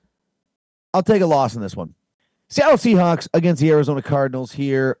 pause. I'll take a loss in this one. Seattle Seahawks against the Arizona Cardinals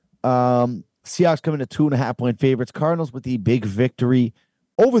here. Seahawks coming to 2.5-point favorites. Cardinals with the big victory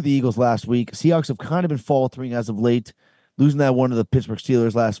over the Eagles last week. Seahawks have kind of been faltering as of late. Losing that one to the Pittsburgh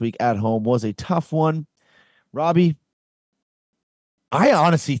Steelers last week at home was a tough one. Robbie, I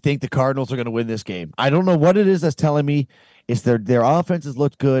honestly think the Cardinals are going to win this game. I don't know what it is that's telling me. It's their offenses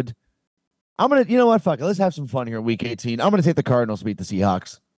looked good. You know what? Fuck it. Let's have some fun here in Week 18. I'm going to take the Cardinals to beat the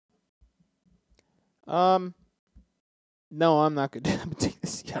Seahawks. No, I'm not going to take the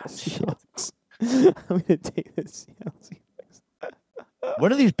Seattle Seahawks. I'm going to take the Seattle Seahawks.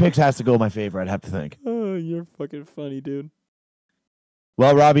 One of these picks has to go my favor, I'd have to think. Oh, you're fucking funny, dude.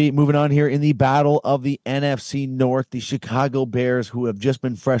 Well, Robbie, moving on here in the battle of the NFC North, the Chicago Bears, who have just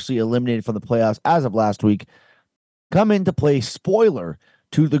been freshly eliminated from the playoffs as of last week, come in to play spoiler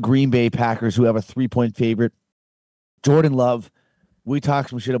to the Green Bay Packers, who have a 3-point favorite. Jordan Love, we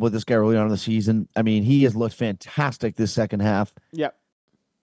talked some shit about this guy early on in the season. I mean, he has looked fantastic this second half. Yep.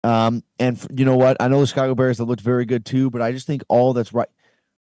 And you know what? I know the Chicago Bears have looked very good too, but I just think all that's right.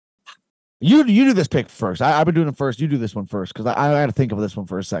 You do this pick first. I've been doing it first. You do this one first because I got to think of this one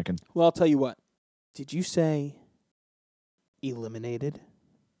for a second. Well, I'll tell you what. Did you say eliminated?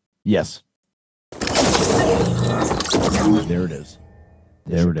 Yes. There it is.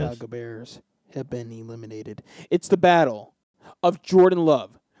 The Chicago Bears have been eliminated. It's the battle of Jordan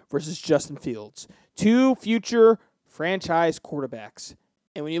Love versus Justin Fields, two future franchise quarterbacks.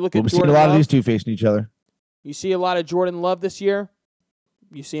 And when you look at We've Jordan seen a lot Love, of these two facing each other. you see a lot of Jordan Love this year.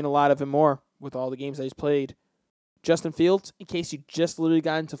 You've seen a lot of him more with all the games that he's played. Justin Fields, in case you just literally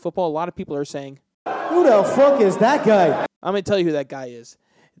got into football, a lot of people are saying, who the fuck is that guy? I'm going to tell you who that guy is.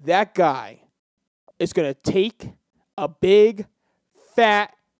 That guy is going to take a big,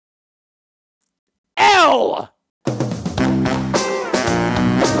 fat L.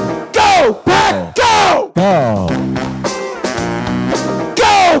 Go, Pack, go! Oh.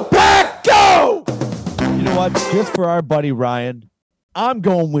 Go, Pack, go! You know what? Just for our buddy Ryan, I'm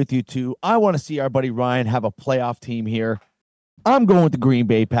going with you too. I want to see our buddy Ryan have a playoff team here. I'm going with the Green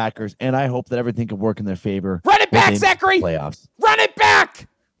Bay Packers, and I hope that everything can work in their favor. Run it back, Zachary! Playoffs. Run it back!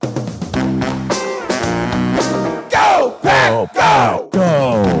 Go, Pack, go!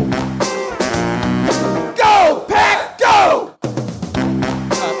 Go! Go, Pack, go!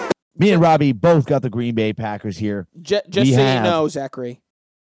 Me and Robbie both got the Green Bay Packers here. Just so you know, Zachary,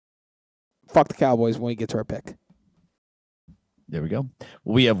 fuck the Cowboys when we get to our pick. There we go.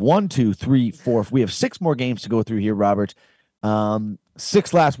 We have 1, 2, 3, 4. We have 6 more games to go through here, Robert.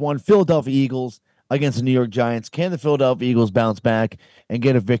 6 last one. Philadelphia Eagles against the New York Giants. Can the Philadelphia Eagles bounce back and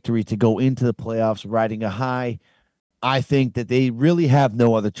get a victory to go into the playoffs riding a high? I think that they really have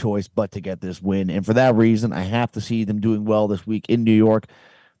no other choice but to get this win. And for that reason, I have to see them doing well this week in New York.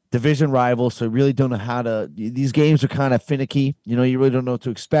 Division rivals, so really don't know how to. These games are kind of finicky. You know, you really don't know what to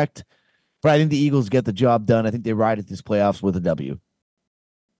expect. But I think the Eagles get the job done. I think they ride at these playoffs with a W.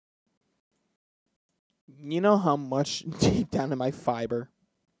 You know how much deep down in my fiber,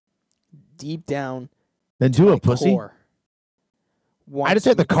 deep down, then do it, pussy. I just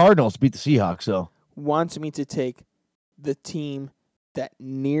said the Cardinals beat the Seahawks, so wants me to take the team that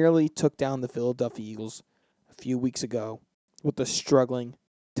nearly took down the Philadelphia Eagles a few weeks ago with the struggling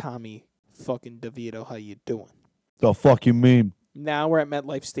Tommy fucking DeVito. How you doing? The fuck you mean? Now we're at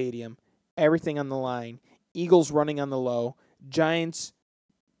MetLife Stadium. Everything on the line. Eagles running on the low. Giants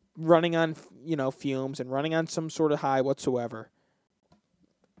running on, fumes and running on some sort of high whatsoever.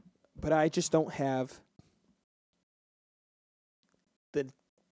 But I just don't have the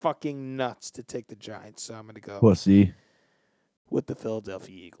fucking nuts to take the Giants, so I'm going to go pussy with the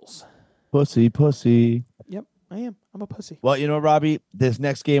Philadelphia Eagles. Pussy. Yep, I am. I'm a pussy. Well, you know, Robbie, this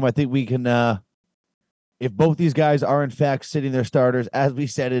next game, I think we can, if both these guys are in fact sitting their starters, as we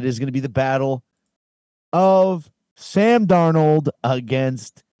said, it is going to be the battle of Sam Darnold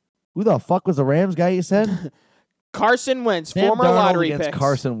against, who the fuck was the Rams guy you said? Carson Wentz, Sam former Darnold lottery against picks.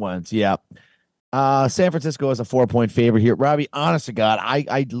 Carson Wentz, yeah. San Francisco is a 4-point favorite here. Robbie, honest to God,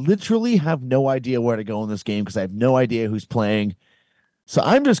 I literally have no idea where to go in this game because I have no idea who's playing. So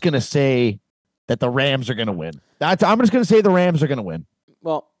I'm just going to say that the Rams are going to win. I'm just going to say the Rams are going to win.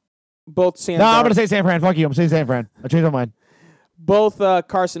 Well, both Sam. No, I'm going to say San Fran. Fuck you. I'm saying San Fran. I changed my mind. Both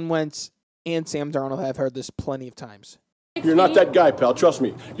Carson Wentz and Sam Darnold have heard this plenty of times. You're not that guy, pal. Trust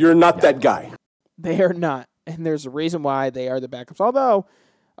me. You're not that guy. They are not. And there's a reason why they are the backups. Although,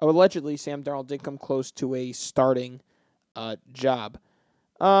 allegedly, Sam Darnold did come close to a starting job.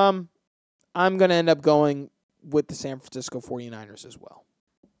 I'm going to end up going with the San Francisco 49ers as well.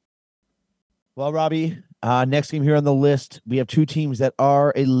 Well, Robbie, next game here on the list, we have 2 teams that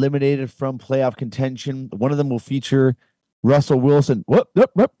are eliminated from playoff contention. One of them will feature Russell Wilson. Pump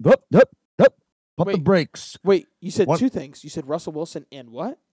the brakes. Wait, you said 2 things. You said Russell Wilson and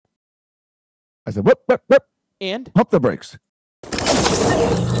what? I said, and? Pump the brakes.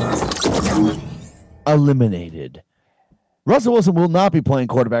 Eliminated. Russell Wilson will not be playing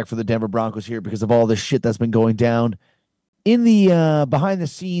quarterback for the Denver Broncos here because of all this shit that's been going down in the behind the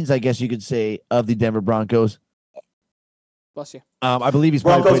scenes, I guess you could say, of the Denver Broncos. Bless you. I believe he's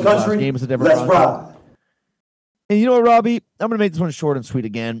probably played the last game as the Denver Broncos. Ride. And you know what, Robbie? I'm going to make this one short and sweet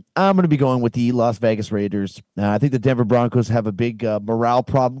again. I'm going to be going with the Las Vegas Raiders. I think the Denver Broncos have a big morale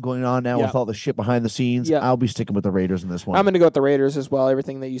problem going on now with all the shit behind the scenes. Yeah. I'll be sticking with the Raiders in this one. I'm going to go with the Raiders as well.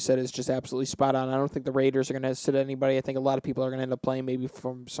 Everything that you said is just absolutely spot on. I don't think the Raiders are going to sit anybody. I think a lot of people are going to end up playing maybe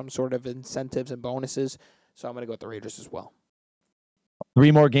from some sort of incentives and bonuses. So I'm going to go with the Raiders as well.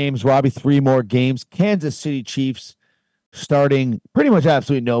 3 more games, Robbie. 3 more games. Kansas City Chiefs starting pretty much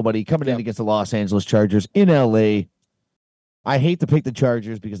absolutely nobody coming in against the Los Angeles Chargers in L.A. I hate to pick the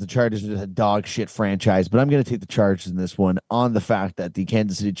Chargers because the Chargers are just a dog shit franchise, but I'm going to take the Chargers in this one on the fact that the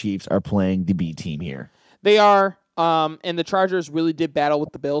Kansas City Chiefs are playing the B team here. They are, and the Chargers really did battle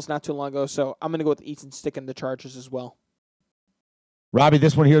with the Bills not too long ago, so I'm going to go with Eaton sticking the Chargers as well. Robbie,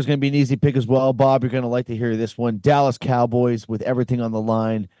 this one here is going to be an easy pick as well. Bob, you're going to like to hear this one. Dallas Cowboys with everything on the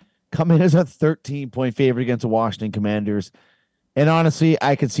line come in as a 13-point favorite against the Washington Commanders. And honestly,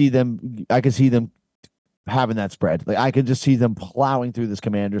 I could see them having that spread. Like I could just see them plowing through this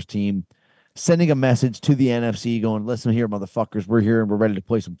Commanders team, sending a message to the NFC going, listen here, motherfuckers, we're here and we're ready to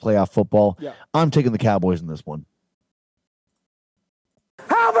play some playoff football. Yeah. I'm taking the Cowboys in this one.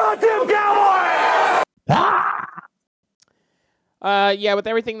 How about them Cowboys? Yeah, with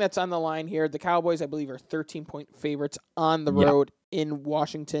everything that's on the line here, the Cowboys, I believe, are 13-point favorites on the road in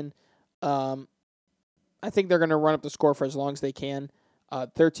Washington. I think they're going to run up the score for as long as they can.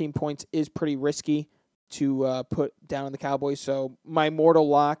 13 points is pretty risky to put down on the Cowboys. So my mortal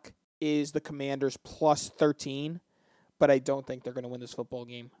lock is the Commanders plus 13, but I don't think they're going to win this football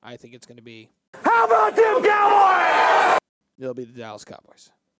game. I think it's going to be... How about them Cowboys? It'll be the Dallas Cowboys.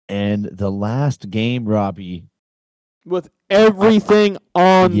 And the last game, Robbie... With everything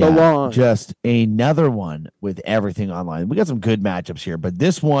on the line. Just another one with everything online. We got some good matchups here, but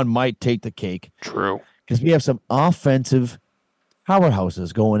this one might take the cake. True. Because we have some offensive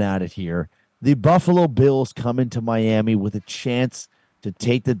powerhouses going at it here. The Buffalo Bills come into Miami with a chance to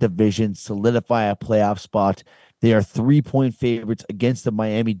take the division, solidify a playoff spot. They are 3-point favorites against the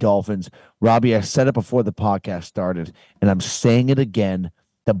Miami Dolphins. Robbie, I said it before the podcast started, and I'm saying it again.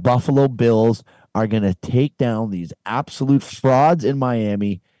 The Buffalo Bills are going to take down these absolute frauds in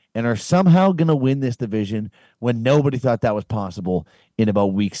Miami and are somehow going to win this division when nobody thought that was possible in about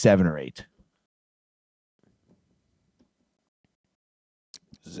week 7 or 8.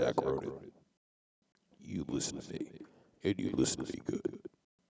 Zach wrote it. You listen to me, and you listen to me good.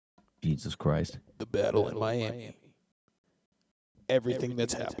 Jesus Christ. The battle in Miami. Everything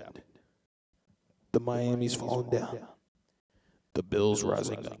that's happened. The Miami's fallen down. The Bills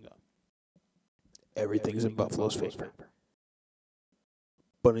rising up. Everything's in Buffalo's favor.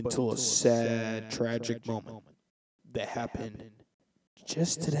 But until a sad, tragic moment that happened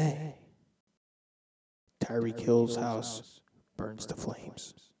just today, Tyreek Hill's house burns to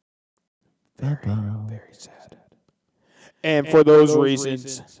flames. Very, very sad. And for those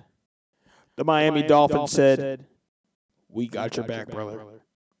reasons, the Miami Dolphins said, we got your back, brother.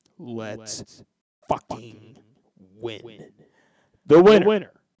 Let's fucking win. The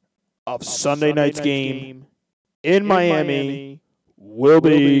winner of Sunday night's game in Miami will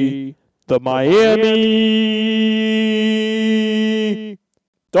be the Miami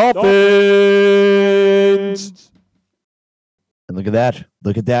Dolphins. And look at that.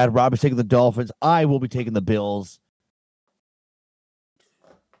 Look at that. Rob is taking the Dolphins. I will be taking the Bills.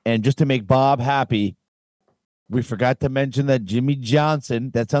 And just to make Bob happy, we forgot to mention that Jimmy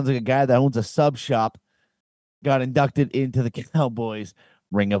Johnson, that sounds like a guy that owns a sub shop, got inducted into the Cowboys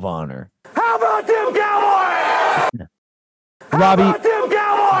Ring of Honor. How about them Cowboys? Robbie,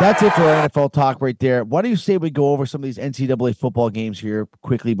 that's it for our NFL talk right there. Why don't you say we go over some of these NCAA football games here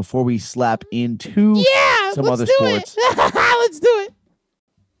quickly before we slap into some other sports? Let's do it.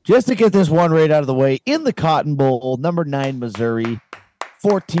 Just to get this one right out of the way, in the Cotton Bowl, number 9, Missouri,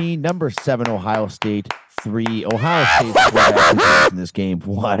 14, number 7, Ohio State, 3. Ohio State's in this game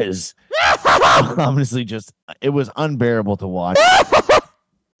was honestly it was unbearable to watch.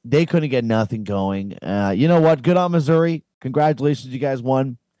 They couldn't get nothing going. You know what? Good on Missouri. Congratulations, you guys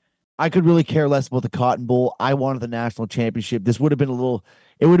won. I could really care less about the Cotton Bowl. I wanted the national championship. This would have been a little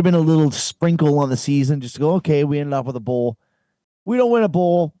sprinkle on the season just to go, okay, we ended up with a bowl. We don't win a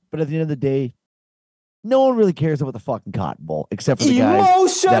bowl, but at the end of the day, no one really cares about the fucking Cotton Bowl except for the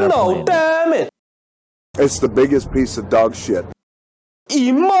guys that are playing. Damn it. It's the biggest piece of dog shit.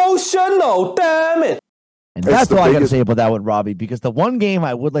 Emotional, damn it. And that's all I got to say about that one, Robbie, because the one game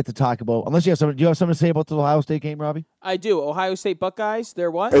I would like to talk about, unless you have something, do you have something to say about the Ohio State game, Robbie? I do. Ohio State Buckeyes,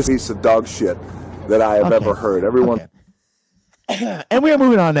 they're what? It's a piece of dog shit that I have ever heard. Everyone. Okay. And we are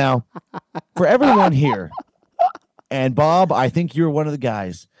moving on now. For everyone here, and Bob, I think you're one of the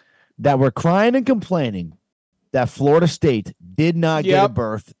guys that were crying and complaining that Florida State did not get a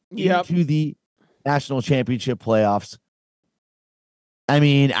berth into the national championship playoffs. I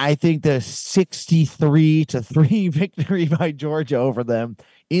mean, I think the 63-3 victory by Georgia over them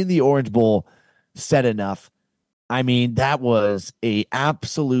in the Orange Bowl said enough. I mean, that was a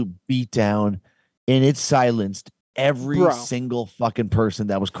absolute beatdown, and it silenced every single fucking person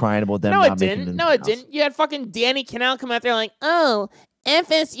that was crying about them. No, it didn't. No, it didn't. You had fucking Danny Cannell come out there like, oh,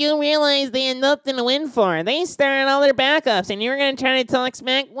 FSU realized they had nothing to win for. They started all their backups, and you were going to try to talk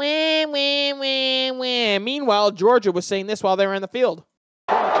smack. Wah, wah, wah, wah. Meanwhile, Georgia was saying this while they were in the field.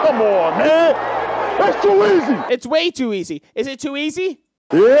 Come on, man. That's too easy. It's way too easy. Is it too easy?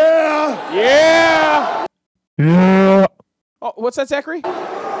 Yeah. Yeah. Oh, what's that, Zachary?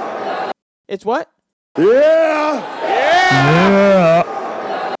 It's what? Yeah.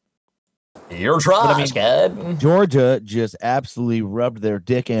 You're trash, kid. Georgia just absolutely rubbed their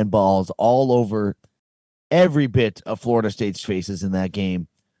dick and balls all over every bit of Florida State's faces in that game.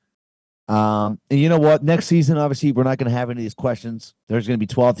 And you know what? Next season, obviously, we're not going to have any of these questions. There's going to be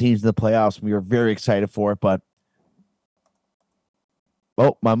 12 teams in the playoffs. We are very excited for it, but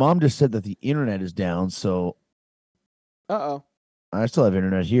my mom just said that the internet is down, so Uh-oh. I still have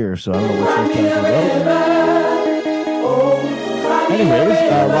internet here, so I don't know what she's talking about. Anyways,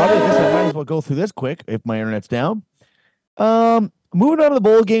 Robbie, I guess I might as well go through this quick if my internet's down. Moving on to the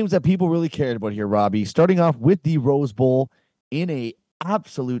bowl games that people really cared about here, Robbie. Starting off with the Rose Bowl in a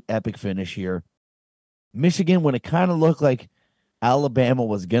absolute epic finish here. Michigan, when it kind of looked like Alabama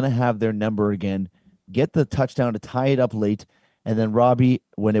was going to have their number again, get the touchdown to tie it up late. And then, Robbie,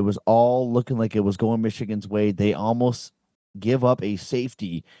 when it was all looking like it was going Michigan's way, they almost give up a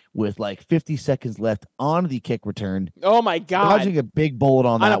safety with like 50 seconds left on the kick return. Oh, my God. Dodging a big bullet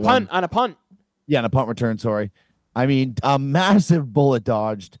on that one. On a punt. Yeah, on a punt return, sorry. I mean, a massive bullet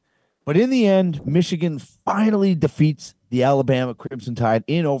dodged. But in the end, Michigan finally defeats the Alabama Crimson Tide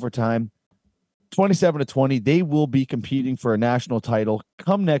in overtime. 27-20. They will be competing for a national title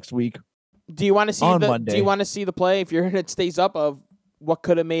come next week. Do you want to see Monday. Do you want to see the play if your internet stays up of what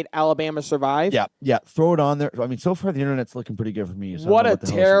could have made Alabama survive? Yeah. Throw it on there. I mean, so far the internet's looking pretty good for me. So what a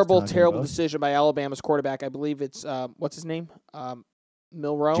terrible decision by Alabama's quarterback. I believe it's what's his name?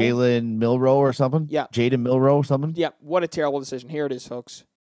 Milroe. Jalen Milroe or something. Yeah. Jaden Milroe or something. Yeah. What a terrible decision. Here it is, folks.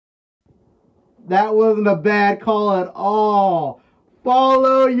 That wasn't a bad call at all.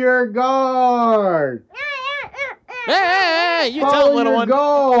 Follow your guard. Hey, you tell little one.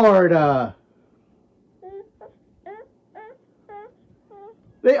 Guard.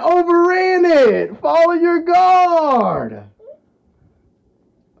 They overran it. Follow your guard.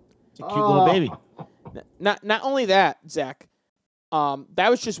 It's a cute little baby. Not only that, Zach. That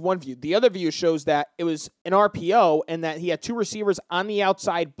was just one view. The other view shows that it was an RPO and that he had two receivers on the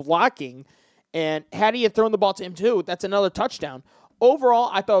outside blocking. And had he had thrown the ball to him too, that's another touchdown. Overall,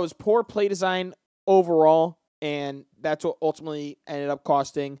 I thought it was poor play design overall, and that's what ultimately ended up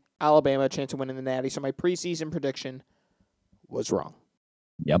costing Alabama a chance of winning the Natty. So my preseason prediction was wrong.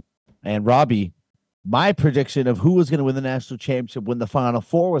 Yep. And Robbie, my prediction of who was going to win the national championship when the Final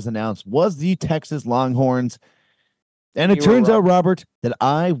Four was announced was the Texas Longhorns. And it turns out, Robert, that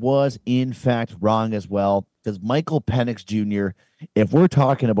I was in fact wrong as well, because Michael Penix Jr., if we're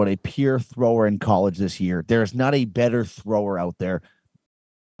talking about a pure thrower in college this year, there's not a better thrower out there.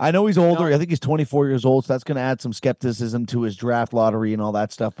 I know he's older. No. I think he's 24 years old, so that's going to add some skepticism to his draft lottery and all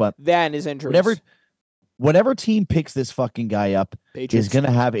that stuff. But that and his injuries. Whatever team picks this fucking guy up is going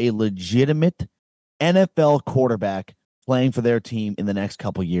to have a legitimate NFL quarterback playing for their team in the next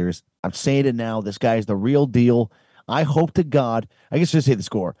couple years. I'm saying it now. This guy is the real deal. I hope to God, I guess just say the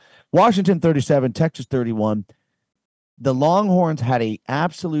score. Washington 37, Texas 31. The Longhorns had an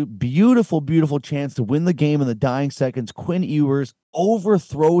absolute beautiful, beautiful chance to win the game in the dying seconds. Quinn Ewers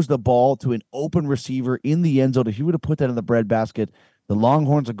overthrows the ball to an open receiver in the end zone. If he would have put that in the breadbasket, the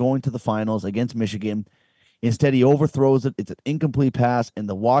Longhorns are going to the finals against Michigan. Instead, he overthrows it. It's an incomplete pass, and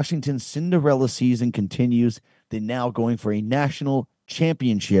the Washington Cinderella season continues. They're now going for a national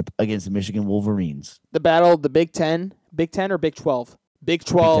championship against the Michigan Wolverines. The battle of the Big Ten or Big 12? Big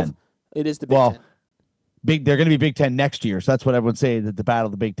 12. Big 10. It is the Big Ten. They're going to be Big Ten next year, so that's what everyone say, that the battle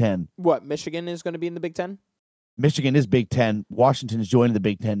of the Big Ten. What, Michigan is going to be in the Big Ten? Michigan is Big Ten. Washington is joining the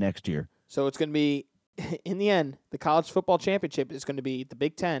Big Ten next year. So it's going to be, in the end, the college football championship is going to be the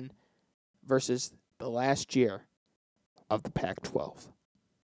Big Ten versus the last year of the Pac-12.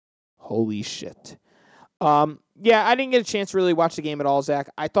 Holy shit. Yeah, I didn't get a chance to really watch the game at all, Zach.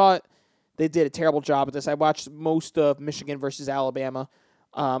 I thought they did a terrible job at this. I watched most of Michigan versus Alabama.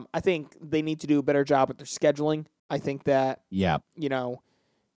 I think they need to do a better job with their scheduling. I think that, you know.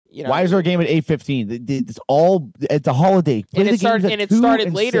 Why is there a game at 8:15? It's a holiday. And it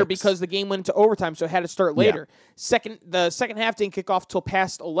started later because the game went into overtime, so it had to start later. Yeah. The second half didn't kick off till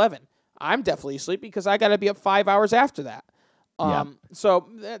past 11. I'm definitely asleep because I got to be up 5 hours after that. So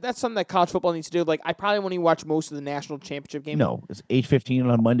that's something that college football needs to do. Like, I probably won't even watch most of the national championship game. No, it's 8:15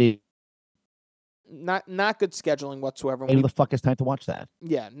 on Monday. Not good scheduling whatsoever. Who the fuck is time to watch that?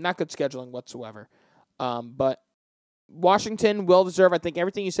 Yeah, not good scheduling whatsoever. But Washington will deserve. I think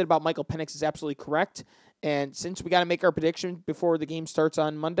everything you said about Michael Penix is absolutely correct. And since we got to make our prediction before the game starts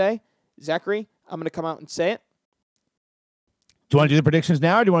on Monday, Zachary, I'm going to come out and say it. Do you want to do the predictions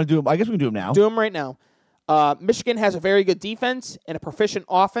now, or do you want to do them? I guess we can do them now. Do them right now. Michigan has a very good defense and a proficient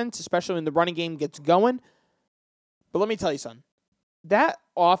offense, especially when the running game gets going. But let me tell you something. That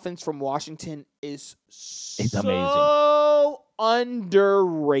offense from Washington is It's so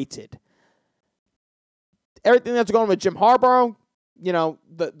underrated. Everything that's going on with Jim Harbaugh,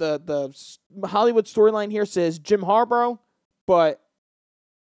 the Hollywood storyline here says Jim Harbaugh, but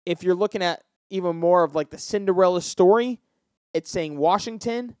if you're looking at even more of like the Cinderella story, it's saying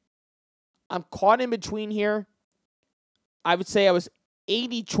Washington. I'm caught in between here. I would say I was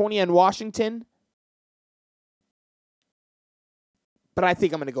 80-20 on Washington, but I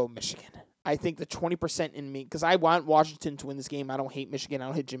think I'm going to go Michigan. I think the 20% in me, because I want Washington to win this game. I don't hate Michigan. I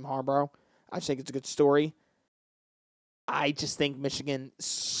don't hate Jim Harbaugh. I just think it's a good story. I just think Michigan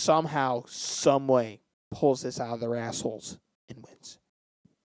somehow, some way, pulls this out of their assholes and wins.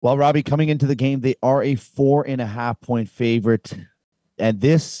 Well, Robbie, coming into the game, they are a 4.5-point favorite. And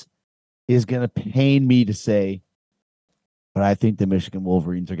this is going to pain me to say, but I think the Michigan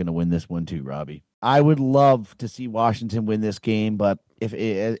Wolverines are going to win this one too, Robbie. I would love to see Washington win this game, but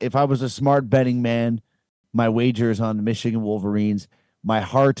if I was a smart betting man, my wager is on the Michigan Wolverines. My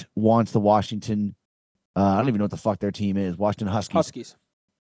heart wants the Washington. I don't even know what the fuck their team is. Washington Huskies.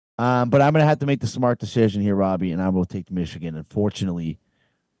 But I'm going to have to make the smart decision here, Robbie, and I will take Michigan, unfortunately,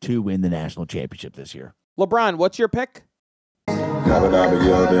 to win the national championship this year. LeBron, what's your pick? Right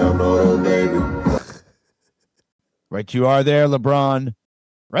you are there, LeBron.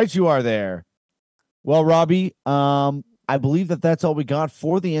 Right you are there. Well, Robbie, I believe that's all we got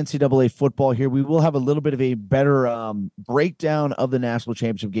for the NCAA football here. We will have a little bit of a better breakdown of the national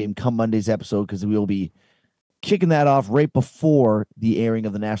championship game come Monday's episode, because we will be kicking that off right before the airing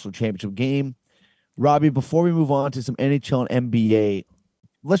of the national championship game. Robbie, before we move on to some NHL and NBA,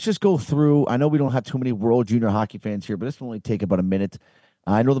 let's just go through. I know we don't have too many World Junior Hockey fans here, but this will only take about a minute.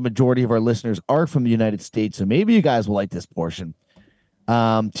 I know the majority of our listeners are from the United States, so maybe you guys will like this portion.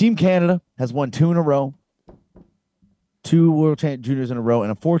 Team Canada has won 2 in a row, 2 World Juniors in a row, and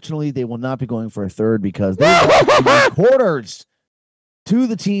unfortunately, they will not be going for a third because they lost quarters to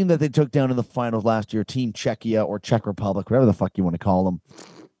the team that they took down in the finals last year, Team Czechia or Czech Republic, whatever the fuck you want to call them.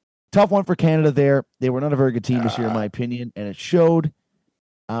 Tough one for Canada there. They were not a very good team this year, in my opinion, and it showed.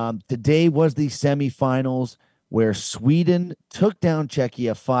 Today was the semifinals where Sweden took down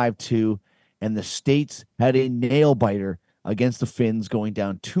Czechia 5-2, and the States had a nail-biter against the Finns, going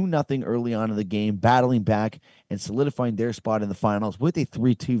down 2-0 early on in the game, battling back and solidifying their spot in the finals with a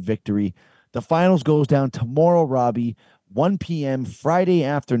 3-2 victory. The finals goes down tomorrow, Robbie, 1 p.m. Friday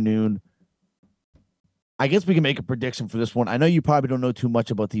afternoon. I guess we can make a prediction for this one. I know you probably don't know too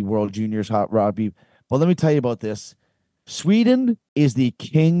much about the World Juniors, Robbie, but let me tell you about this. Sweden is the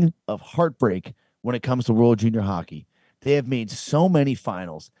king of heartbreak when it comes to World Junior Hockey. They have made so many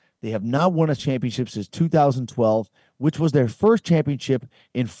finals. They have not won a championship since 2012, which was their first championship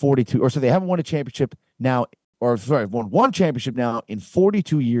in 42. Or so they haven't won a championship now, won one championship now in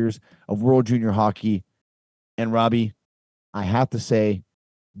 42 years of World Junior Hockey. And Robbie, I have to say,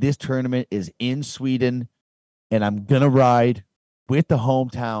 this tournament is in Sweden, and I'm going to ride with the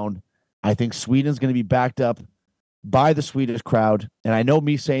hometown. I think Sweden's going to be backed up by the Swedish crowd. And I know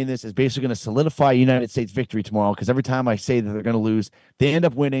me saying this is basically going to solidify United States victory tomorrow, because every time I say that they're going to lose, they end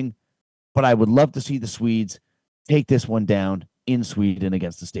up winning. But I would love to see the Swedes take this one down in Sweden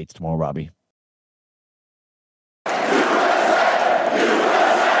against the States tomorrow, Robbie.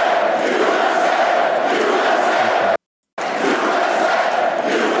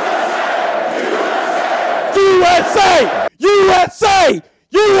 USA! USA!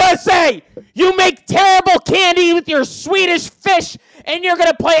 USA! You make terrible candy with your Swedish fish, and you're going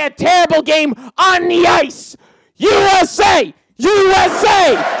to play a terrible game on the ice! USA!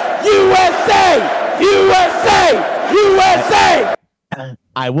 USA! USA! USA! USA!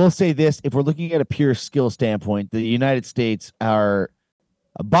 I will say this. If we're looking at a pure skill standpoint, the United States are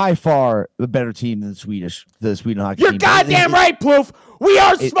by far the better team than the Sweden hockey You're team. goddamn right, Ploof! We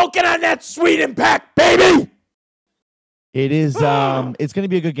are smoking on that Sweden pack, baby! It is. It's going to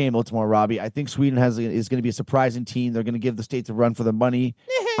be a good game tomorrow, Robbie. I think Sweden is going to be a surprising team. They're going to give the States a run for their money.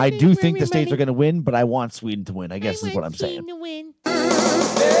 I do think the States are going to win, but I want Sweden to win, I guess is what I'm saying.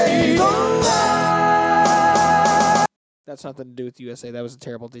 That's nothing to do with USA. That was a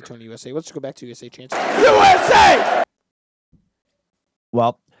terrible Daytona USA. Let's go back to USA chance. USA!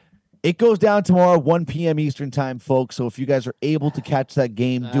 Well, it goes down tomorrow, 1 p.m. Eastern time, folks. So if you guys are able to catch that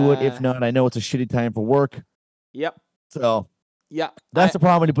game, do it. If not, I know it's a shitty time for work. Yep. So yeah, that's the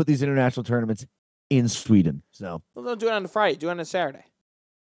problem when you put these international tournaments in Sweden. So don't do it on a Friday. Do it on a Saturday.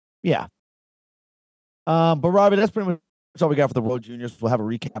 Yeah. But Robbie, that's pretty much all we got for the World Juniors. We'll have a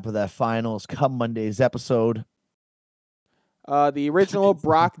recap of that finals come Monday's episode. The original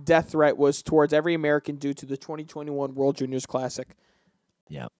Brock death threat was towards every American due to the 2021 World Juniors Classic.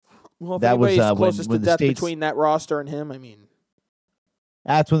 Yeah. Well, if that was anybody's closest when to the death States, between that roster and him, I mean.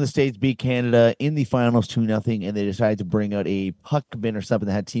 That's when the States beat Canada in the finals 2-0, and they decided to bring out a puck bin or something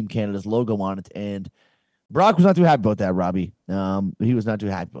that had Team Canada's logo on it. And Brock was not too happy about that, Robbie. He was not too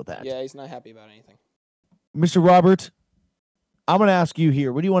happy about that. Yeah, he's not happy about anything. Mr. Robert, I'm going to ask you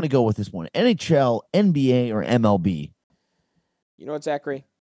here, where do you want to go with this one? NHL, NBA, or MLB? You know what, Zachary?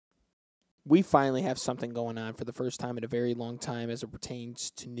 We finally have something going on for the first time in a very long time as it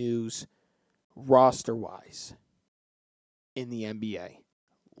pertains to news roster-wise in the NBA.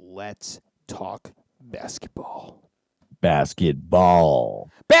 Let's talk basketball.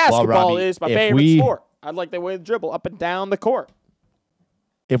 Basketball. Basketball well, Robbie, is my favorite sport. I like the way they dribble up and down the court.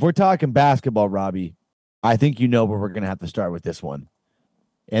 If we're talking basketball, Robbie, I think you know where we're going to have to start with this one.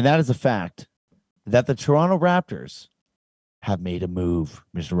 And that is the fact that the Toronto Raptors have made a move,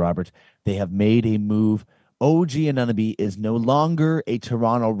 Mr. Robert. They have made a move. OG Anunoby is no longer a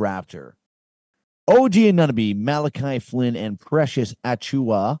Toronto Raptor. OG Anunoby, Malachi Flynn, and Precious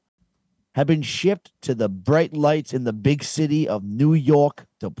Achiuwa have been shipped to the bright lights in the big city of New York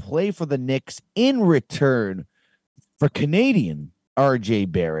to play for the Knicks in return for Canadian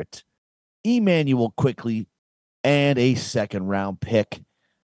RJ Barrett, Emmanuel Quickley, and a second-round pick.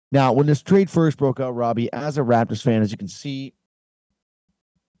 Now, when this trade first broke out, Robbie, as a Raptors fan, as you can see,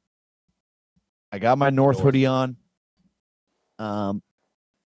 I got my North hoodie on.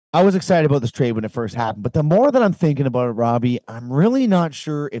 I was excited about this trade when it first happened, but the more that I'm thinking about it, Robbie, I'm really not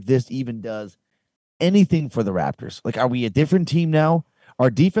sure if this even does anything for the Raptors. Like, are we a different team now? Our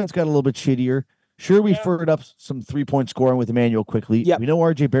defense got a little bit shittier. Sure, we furred up some three-point scoring with Emmanuel Quickley. Yep. We know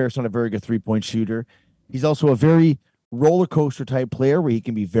RJ Barrett's not a very good three-point shooter. He's also a very roller coaster type player where he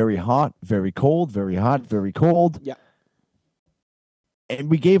can be very hot, very cold, very hot, very cold. Yeah. And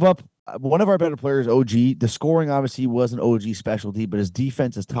we gave up one of our better players, OG. The scoring obviously wasn't OG specialty, but his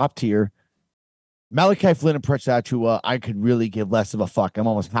defense is top tier. Malachi Flynn and Precious Achiuwa, I could really give less of a fuck. I'm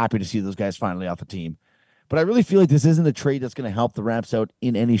almost happy to see those guys finally off the team. But I really feel like this isn't a trade that's going to help the Raps out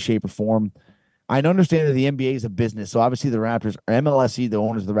in any shape or form. I understand that the NBA is a business, so obviously the Raptors, or MLSE, the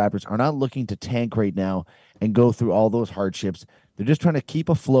owners of the Raptors, are not looking to tank right now and go through all those hardships. They're just trying to keep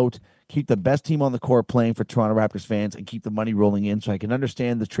afloat, keep the best team on the court playing for Toronto Raptors fans, and keep the money rolling in. So I can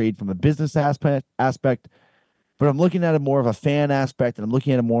understand the trade from a business aspect, but I'm looking at it more of a fan aspect, and I'm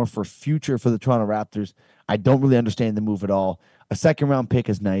looking at it more for future for the Toronto Raptors. I don't really understand the move at all. A second-round pick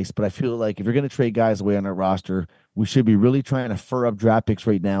is nice, but I feel like if you're going to trade guys away on our roster, we should be really trying to fur up draft picks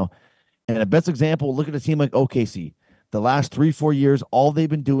right now. And a best example, look at a team like OKC. The last 3-4 years, all they've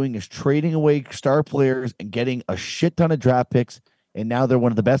been doing is trading away star players and getting a shit ton of draft picks, and now they're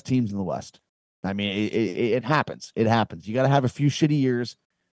one of the best teams in the West. I mean, it happens. It happens. You got to have a few shitty years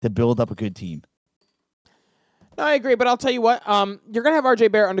to build up a good team. No, I agree, but I'll tell you what. You're going to have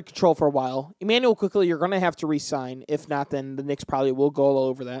RJ Barrett under control for a while. Emmanuel Quickley, you're going to have to re-sign. If not, then the Knicks probably will go all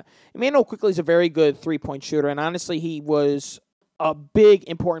over that. Emmanuel Quickley is a very good three-point shooter, and honestly, he was a big,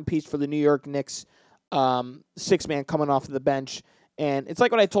 important piece for the New York Knicks six-man coming off of the bench. And it's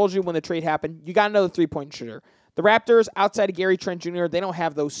like what I told you when the trade happened. You got another three-point shooter. The Raptors, outside of Gary Trent Jr., they don't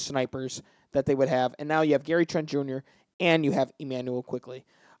have those snipers that they would have. And now you have Gary Trent Jr. and you have Emmanuel Quickley.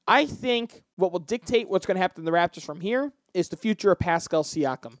 I think what will dictate what's going to happen to the Raptors from here is the future of Pascal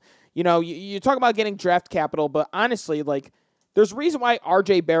Siakam. You know, you talk about getting draft capital, but honestly, like, there's a reason why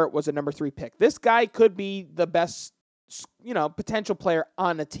RJ Barrett was a number 3 pick. This guy could be the best, potential player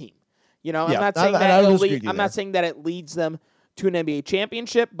on a team. I'm not saying I'm not saying that it leads them to an NBA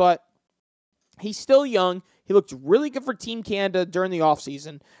championship, but he's still young. He looked really good for Team Canada during the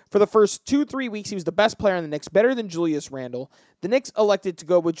offseason. For the first 2-3 weeks, he was the best player in the Knicks, better than Julius Randle. The Knicks elected to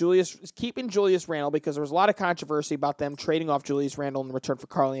go with keeping Julius Randle because there was a lot of controversy about them trading off Julius Randle in return for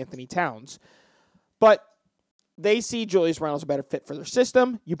Karl Anthony Towns. But they see Julius Randle as a better fit for their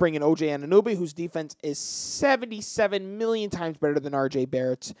system. You bring in OJ Anunoby, whose defense is 77 million times better than RJ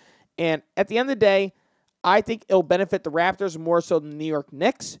Barrett's. And at the end of the day, I think it'll benefit the Raptors more so than the New York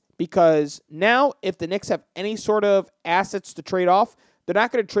Knicks, because now if the Knicks have any sort of assets to trade off, they're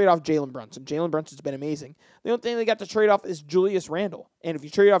not going to trade off Jalen Brunson. Jalen Brunson's been amazing. The only thing they got to trade off is Julius Randle. And if you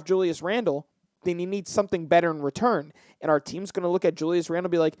trade off Julius Randle, then you need something better in return. And our team's going to look at Julius Randle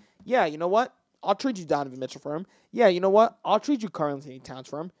and be like, yeah, you know what? I'll trade you Donovan Mitchell for him. Yeah, you know what? I'll trade you Karl Anthony Towns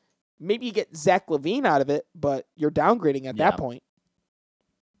for him. Maybe you get Zach LaVine out of it, but you're downgrading at that point.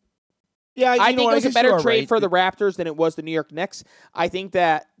 Yeah, I think it was a better trade for the Raptors than it was the New York Knicks. I think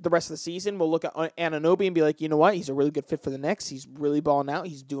that the rest of the season we'll look at Anunoby and be like, you know what? He's a really good fit for the Knicks. He's really balling out.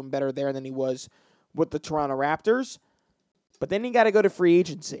 He's doing better there than he was with the Toronto Raptors. But then you got to go to free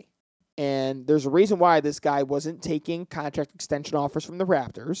agency. And there's a reason why this guy wasn't taking contract extension offers from the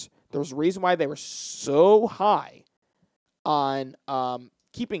Raptors. There's a reason why they were so high on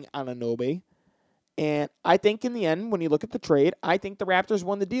keeping Anunoby. And I think in the end, when you look at the trade, I think the Raptors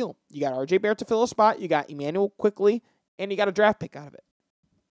won the deal. You got RJ Barrett to fill a spot, you got Emmanuel quickly, and you got a draft pick out of it.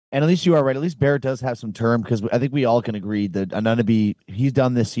 And at least you are right. At least Barrett does have some term, because I think we all can agree that Anunoby, he's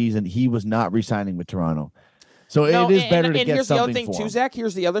done this season. He was not re-signing with Toronto. So it is better to get something for him. And here's the other thing, too, Zach.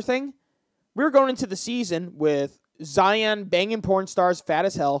 Here's the other thing. We were going into the season with Zion banging porn stars, fat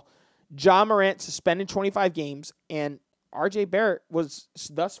as hell, Ja Morant suspended 25 games, and RJ Barrett was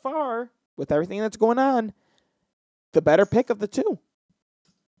thus far, with everything that's going on, the better pick of the two.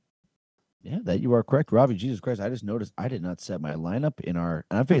 Yeah, that you are correct, Robbie. Jesus Christ, I just noticed I did not set my lineup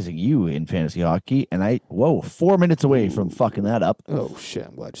I'm facing you in fantasy hockey, and 4 minutes away from fucking that up. Oh, shit,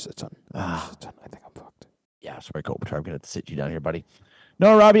 I'm glad you said something. I think I'm fucked. Yeah, sorry, Kopitar, I'm going to sit you down here, buddy.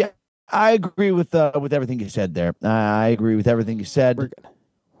 No, Robbie, I agree with everything you said there. I agree with everything you said. We're good.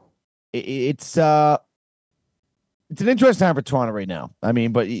 It's an interesting time for Toronto right now. I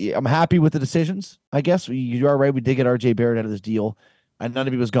mean, but I'm happy with the decisions, I guess. You are right. We did get RJ Barrett out of this deal. And none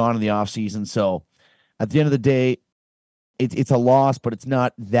of he was gone in the offseason. So at the end of the day, it's a loss, but it's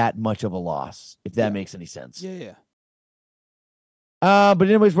not that much of a loss, if that makes any sense. Yeah. But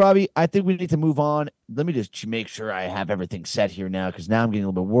anyways, Robbie, I think we need to move on. Let me just make sure I have everything set here now, because now I'm getting a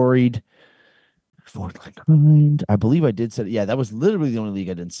little bit worried. I believe I did set it. Yeah, that was literally the only league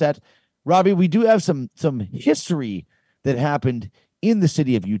I didn't set. Robbie, we do have some history that happened in the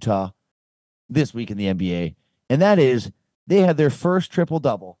city of Utah this week in the NBA, and that is they had their first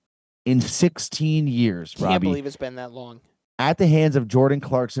triple-double in 16 years, Robbie. Can't believe it's been that long. At the hands of Jordan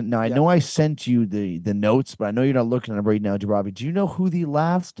Clarkson. Now, I know I sent you the notes, but I know you're not looking at them right now, Robbie. Do you know who the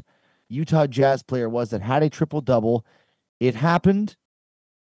last Utah Jazz player was that had a triple-double? It happened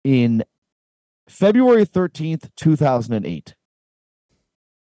in February 13th, 2008.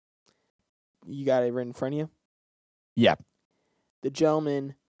 You got it right in front of you? Yeah. The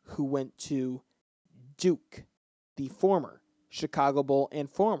gentleman who went to Duke, the former Chicago Bull and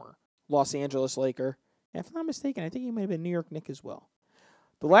former Los Angeles Laker. And if I'm not mistaken, I think he might have been New York Knick as well.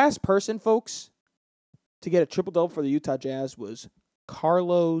 The last person, folks, to get a triple-double for the Utah Jazz was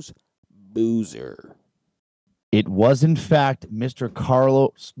Carlos Boozer. It was, in fact, Mr.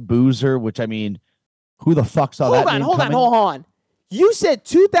 Carlos Boozer, which, I mean, who the fuck saw that name coming? Hold on. You said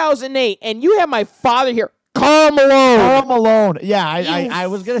 2008, and you have my father here. Karl Malone. Yeah, I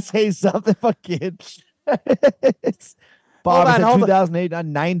was going to say something fucking... Bob said 2008, not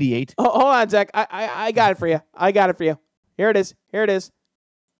 98. Hold on, Zach. I got it for you. Here it is.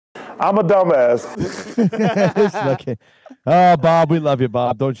 I'm a dumbass. Okay. Oh, Bob, we love you,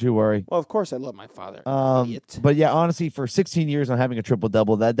 Bob. Don't you worry. Well, of course I love my father. Idiot. But yeah, honestly, for 16 years on having a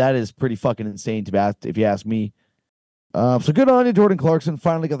triple-double, that is pretty fucking insane if you ask me. So good on you, Jordan Clarkson.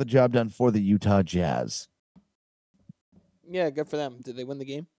 Finally got the job done for the Utah Jazz. Yeah, good for them. Did they win the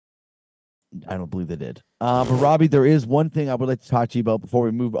game? I don't believe they did. But Robbie, there is one thing I would like to talk to you about before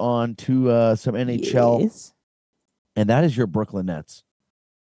we move on to some NHL. Yes. And that is your Brooklyn Nets.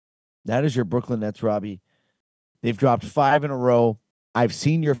 Robbie. They've dropped 5 in a row. I've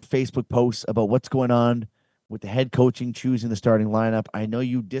seen your Facebook posts about what's going on with the head coaching choosing the starting lineup. I know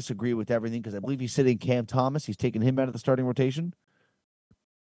you disagree with everything because I believe he's sitting Cam Thomas. He's taking him out of the starting rotation.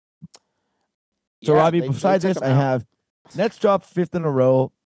 So, Robbie, besides this, I have Nets dropped 5th in a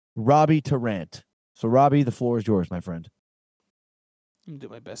row. Robbie to rant. So, Robbie, the floor is yours, my friend. I'm going to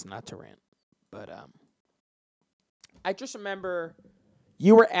do my best not to rant. But I just remember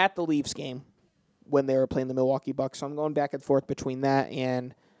you were at the Leafs game when they were playing the Milwaukee Bucks. So I'm going back and forth between that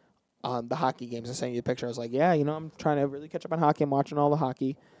and the hockey games. I sent you the picture. I was like, yeah, I'm trying to really catch up on hockey. I'm watching all the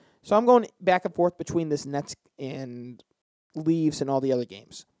hockey. So I'm going back and forth between this Nets and Leafs and all the other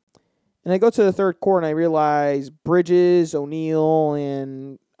games. And I go to the third quarter and I realize Bridges, O'Neal,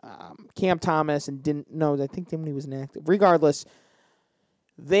 and Cam Thomas, and I think Dimony was inactive. Regardless,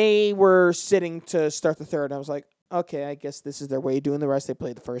 they were sitting to start the third. And I was like, okay, I guess this is their way of doing the rest. They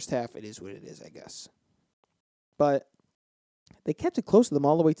played the first half. It is what it is, I guess. But they kept it close to them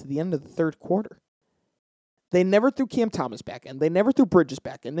all the way to the end of the third quarter. They never threw Cam Thomas back in. They never threw Bridges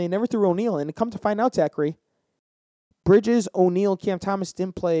back in. They never threw O'Neal. And to come to find out, Zachary, Bridges, O'Neal, Cam Thomas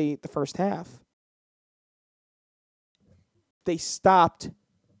didn't play the first half. They stopped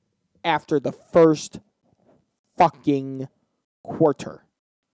after the first fucking quarter.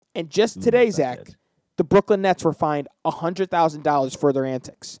 And just today, Zach, the Brooklyn Nets were fined $100,000 for their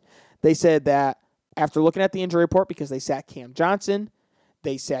antics. They said that after looking at the injury report, because they sat Cam Johnson,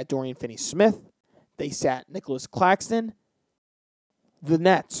 they sat Dorian Finney-Smith, they sat Nicholas Claxton, the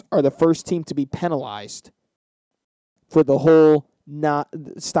Nets are the first team to be penalized for the whole not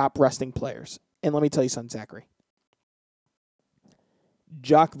stop resting players. And let me tell you something, Zachary.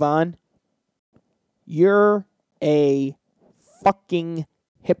 Jacques Vaughn, you're a fucking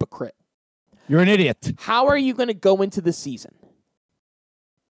hypocrite. You're an idiot. How are you going to go into the season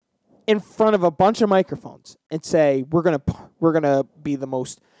in front of a bunch of microphones and say we're gonna be the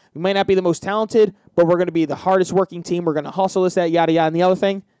most, we might not be the most talented, but we're gonna be the hardest working team. We're gonna hustle this, that, yada yada, and the other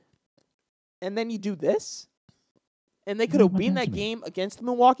thing, and then you do this, and they could have beaten that game against the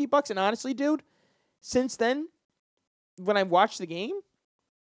Milwaukee Bucks. And honestly, dude, since then, when I watched the game,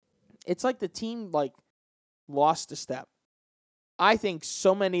 it's like the team lost a step. I think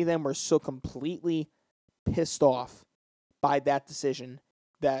so many of them were so completely pissed off by that decision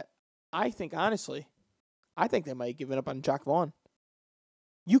that I think, honestly, they might have given up on Jacques Vaughn.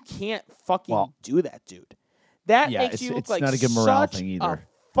 You can't fucking do that, dude. That makes you look like not a good morale such thing either. a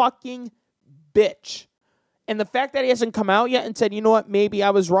fucking bitch. And the fact that he hasn't come out yet and said, you know what, maybe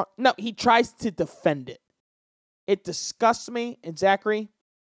I was wrong. No, he tries to defend it. It disgusts me. And Zachary,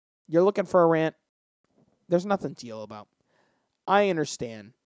 you're looking for a rant. There's nothing to yell about. I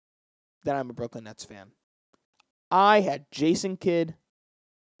understand that I'm a Brooklyn Nets fan. I had Jason Kidd,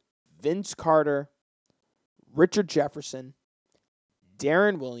 Vince Carter, Richard Jefferson,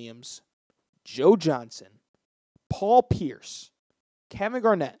 Darren Williams, Joe Johnson, Paul Pierce, Kevin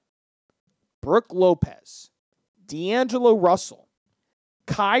Garnett, Brooke Lopez, D'Angelo Russell,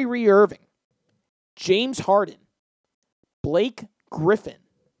 Kyrie Irving, James Harden, Blake Griffin,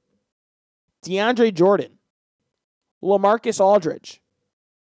 DeAndre Jordan, LaMarcus Aldridge,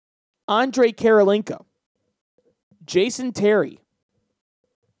 Andre Karolinko, Jason Terry,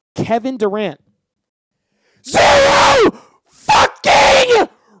 Kevin Durant. 0 fucking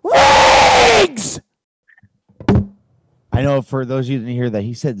rings! I know for those of you who didn't hear that,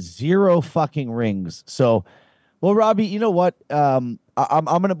 he said 0 fucking rings. So, well, Robbie, you know what?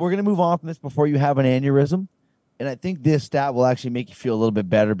 we're gonna move on from this before you have an aneurysm. And I think this stat will actually make you feel a little bit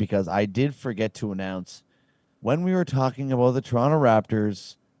better because I did forget to announce when we were talking about the Toronto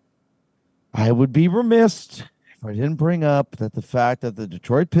Raptors, I would be remiss if I didn't bring up that the fact that the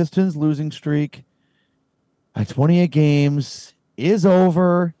Detroit Pistons losing streak at 28 games is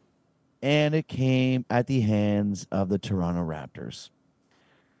over, and it came at the hands of the Toronto Raptors.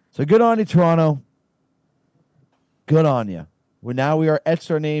 So good on you, Toronto. Good on you. Now we are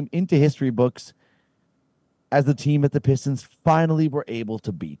etched our name into history books as the team that the Pistons finally were able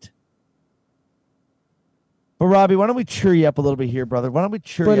to beat. But Robbie, why don't we cheer you up a little bit here, brother? Why don't we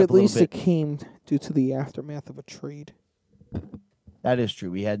cheer you up a little bit? But at least it came due to the aftermath of a trade. That is true.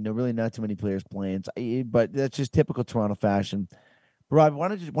 We had not too many players playing, but that's just typical Toronto fashion. Robbie, why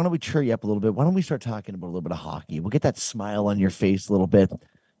don't we cheer you up a little bit? Why don't we start talking about a little bit of hockey? We'll get that smile on your face a little bit.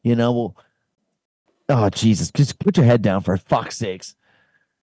 You know, oh, Jesus, just put your head down for fuck's sakes.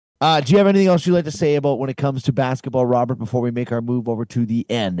 Do you have anything else you'd like to say about when it comes to basketball, Robert, before we make our move over to the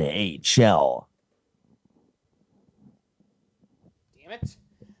NHL? Damn it.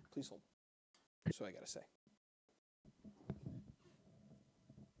 Please hold. That's what I got to say.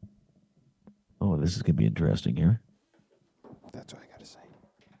 Oh, this is going to be interesting here. That's what I got to say.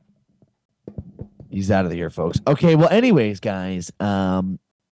 He's out of the ear, folks. Okay, well, anyways, guys,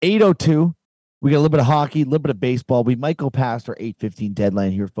 8:02. We got a little bit of hockey, a little bit of baseball. We might go past our 8:15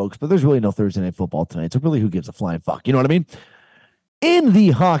 deadline here, folks, but there's really no Thursday night football tonight, so really who gives a flying fuck? You know what I mean? In the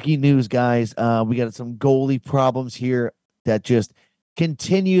hockey news, guys, we got some goalie problems here that just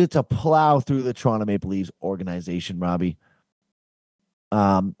continue to plow through the Toronto Maple Leafs organization, Robbie.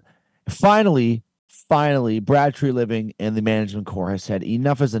 Finally, Brad Treliving and the management core has said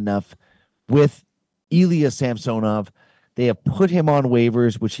enough is enough with Ilya Samsonov. They have put him on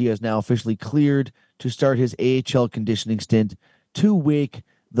waivers, which he has now officially cleared to start his AHL conditioning stint to wake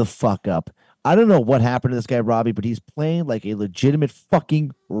the fuck up. I don't know what happened to this guy, Robbie, but he's playing like a legitimate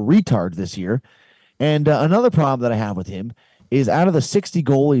fucking retard this year. And another problem that I have with him is out of the 60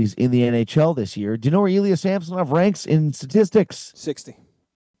 goalies in the NHL this year, do you know where Ilya Samsonov ranks in statistics?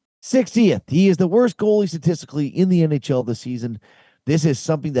 60th. He is the worst goalie statistically in the NHL this season. This is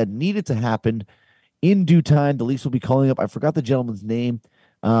something that needed to happen in due time. The Leafs will be calling up, I forgot the gentleman's name,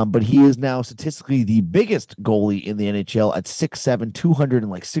 but he is now statistically the biggest goalie in the NHL at 6'7",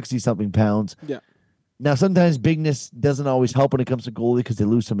 260-something pounds. Yeah. Now, sometimes bigness doesn't always help when it comes to goalie because they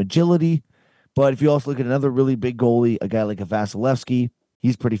lose some agility. But if you also look at another really big goalie, a guy like a Vasilevsky,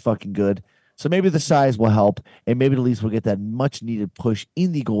 he's pretty fucking good. So maybe the size will help, and maybe the Leafs will get that much-needed push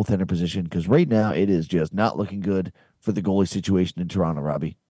in the goaltender position because right now it is just not looking good for the goalie situation in Toronto,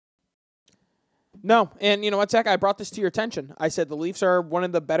 Robbie. No, and you know what, Zach? I brought this to your attention. I said the Leafs are one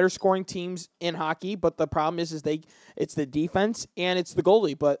of the better scoring teams in hockey, but the problem is it's the defense and it's the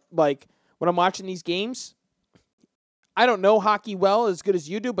goalie. But like when I'm watching these games, I don't know hockey well as good as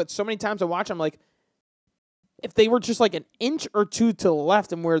you do, but so many times I watch, I'm like, if they were just like an inch or two to the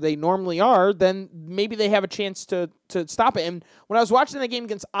left and where they normally are, then maybe they have a chance to stop it. And when I was watching the game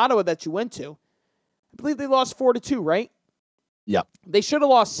against Ottawa that you went to, I believe they lost 4-2, right? Yep. They should have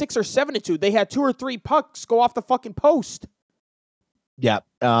lost 6 or 7-2. They had 2 or 3 pucks go off the fucking post. Yeah.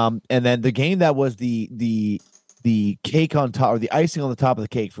 And then the game that was the cake on top, or the icing on the top of the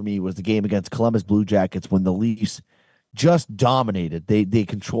cake for me, was the game against Columbus Blue Jackets when the Leafs just dominated. They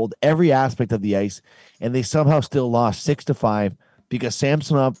controlled every aspect of the ice, and they somehow still lost 6-5 because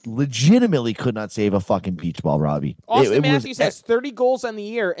Samsonov legitimately could not save a fucking beach ball, Robbie. Austin Matthews has 30 goals on the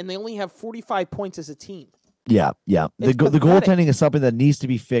year, and they only have 45 points as a team. Yeah. The goaltending is something that needs to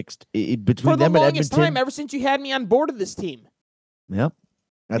be fixed between them and Edmonton. For the longest time, ever since you had me on board of this team. Yep.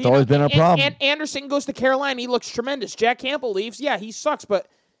 That's always been our problem. And Anderson goes to Carolina. He looks tremendous. Jack Campbell leaves. Yeah, he sucks, but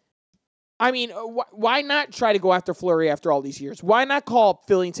I mean, why not try to go after Fleury after all these years? Why not call up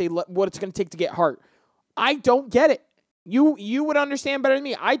Philly and say what it's going to take to get Hart? I don't get it. You would understand better than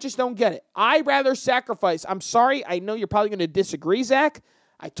me. I just don't get it. I'd rather sacrifice. I'm sorry. I know you're probably going to disagree, Zach.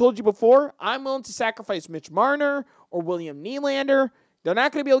 I told you before, I'm willing to sacrifice Mitch Marner or William Nylander. They're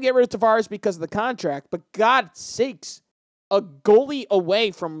not going to be able to get rid of Tavares because of the contract, but God's sakes, a goalie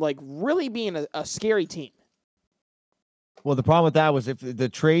away from like really being a scary team. Well, the problem with that was if the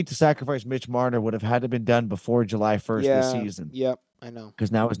trade to sacrifice Mitch Marner would have had to been done before July 1st this season. Yep, I know.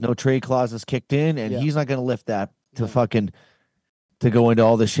 Because now his no trade clauses kicked in, and he's not going to lift that to go into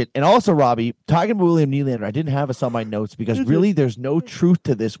all this shit. And also, Robbie, talking about William Nylander, I didn't have this on my notes because really there's no truth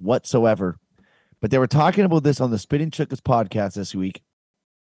to this whatsoever. But they were talking about this on the Spitting Chicklets podcast this week,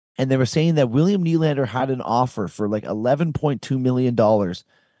 and they were saying that William Nylander had an offer for like $11.2 million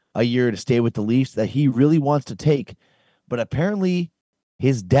a year to stay with the Leafs that he really wants to take. But apparently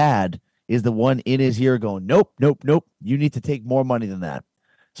his dad is the one in his ear going, nope. You need to take more money than that.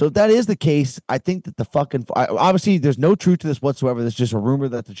 So if that is the case, I think that obviously there's no truth to this whatsoever. There's just a rumor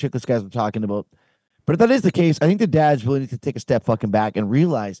that the Chicklets guys were talking about. But if that is the case, I think the dads really need to take a step fucking back and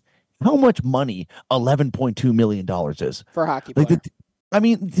realize how much money $11.2 million is. For a hockey player.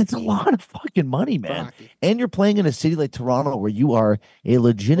 It's a lot of fucking money, man. And you're playing in a city like Toronto where you are a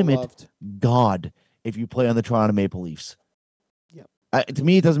legitimate god if you play on the Toronto Maple Leafs. Yep. To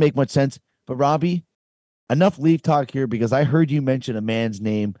me, it doesn't make much sense. But Robbie, enough Leaf talk here because I heard you mention a man's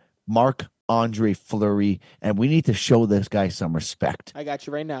name, Marc-Andre Fleury, and we need to show this guy some respect. I got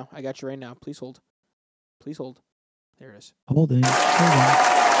you right now. Please hold. There it is. Hold on.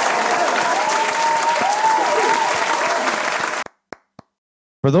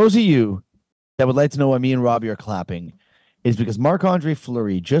 For those of you that would like to know why me and Robbie are clapping, is because Marc-Andre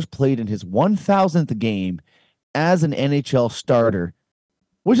Fleury just played in his 1,000th game as an NHL starter,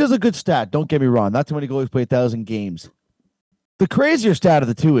 which is a good stat. Don't get me wrong. Not too many goalies play 1,000 games. The crazier stat of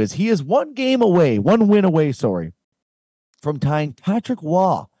the two is he is one win away, from tying Patrick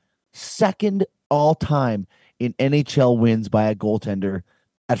Waugh, second all time in NHL wins by a goaltender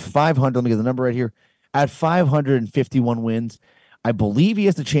at 500. Let me get the number right here. At 551 wins. I believe he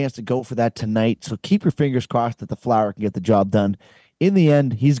has the chance to go for that tonight. So keep your fingers crossed that the Flower can get the job done. In the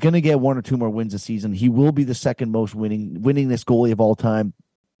end, he's going to get 1 or 2 more wins this season. He will be the second most winningest goalie of all time.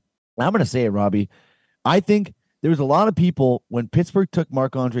 I'm going to say it, Robbie. I think there was a lot of people when Pittsburgh took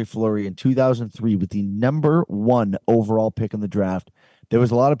Marc-Andre Fleury in 2003 with the number 1 overall pick in the draft. There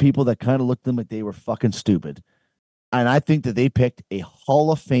was a lot of people that kind of looked at them like they were fucking stupid. And I think that they picked a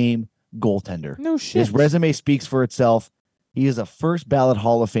Hall of Fame goaltender. No shit. His resume speaks for itself. He is a first ballot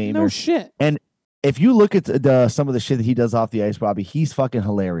Hall of Famer. No shit. And if you look at some of the shit that he does off the ice, Robbie, he's fucking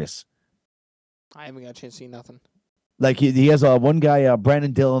hilarious. I haven't got a chance to see nothing. Like he has one guy,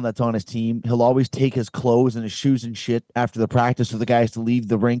 Brandon Dillon, that's on his team. He'll always take his clothes and his shoes and shit after the practice so the guy has to leave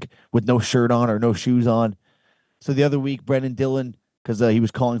the rink with no shirt on or no shoes on. So the other week, Brandon Dillon, because he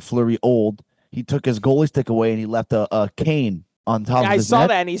was calling Fleury old, he took his goalie stick away and he left a cane on top of his net. I saw net,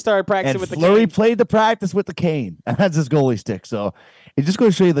 that, and he started practicing with the cane. Fleury played the practice with the cane. That's his goalie stick. So it just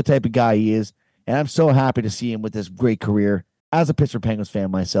goes to show you the type of guy he is. And I'm so happy to see him with this great career as a Pittsburgh Penguins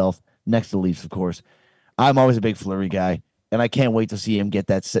fan myself, next to the Leafs, of course. I'm always a big Fleury guy, and I can't wait to see him get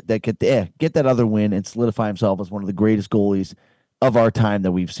that other win and solidify himself as one of the greatest goalies of our time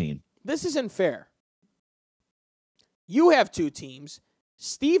that we've seen. This isn't fair. You have 2 teams.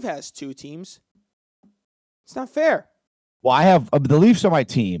 Steve has 2 teams. It's not fair. Well, I have the Leafs are my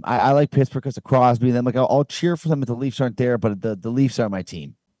team. I like Pittsburgh because of Crosby. And then I'll cheer for them if the Leafs aren't there, but the Leafs are my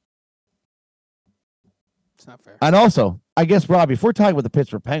team. It's not fair. And also, I guess, Robbie, if we're talking about the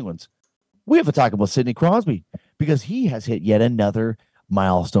Pittsburgh Penguins, we have to talk about Sidney Crosby because he has hit yet another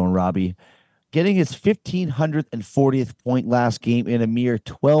milestone, Robbie, getting his 1,540th point last game in a mere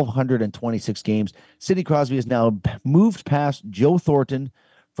 1,226 games. Sidney Crosby has now moved past Joe Thornton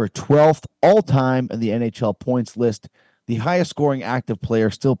for 12th all-time in the NHL points list, the highest scoring active player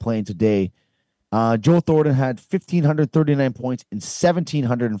still playing today. Joe Thornton had 1,539 points in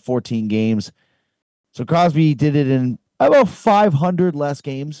 1,714 games. So Crosby did it in about 500 less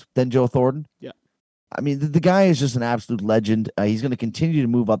games than Joe Thornton. Yeah. I mean, the guy is just an absolute legend. He's going to continue to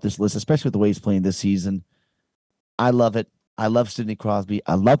move up this list, especially with the way he's playing this season. I love it. I love Sidney Crosby.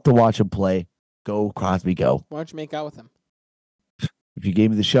 I love to watch him play. Go, Crosby, go. Why don't you make out with him? If you gave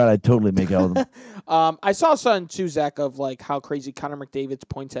me the shot, I'd totally make out with him. I saw something too, Zach, of like how crazy Connor McDavid's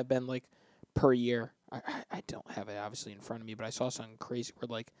points have been like per year. I don't have it obviously in front of me, but I saw something crazy where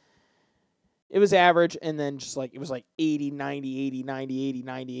like it was average and then just like it was like 80, 90, 80, 90, 80,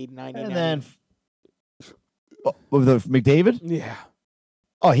 90, 80, 90, And 90. then with the McDavid? Yeah.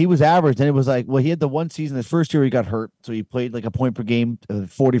 Oh, he was average. And it was like, well, he had the one season, his first year he got hurt. So he played like a point per game,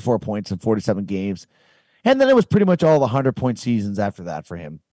 44 points in 47 games. And then it was pretty much all the 100-point seasons after that for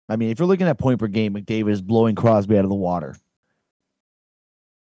him. I mean, if you're looking at point per game, McDavid is blowing Crosby out of the water.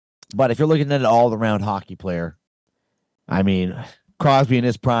 But if you're looking at an all-around hockey player, I mean, Crosby in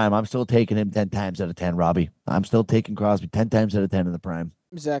his prime, I'm still taking him 10 times out of 10, Robbie. I'm still taking Crosby 10 times out of 10 in the prime.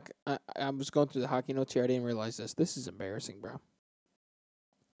 Zach, I was going through the hockey notes here. I didn't realize this. This is embarrassing, bro.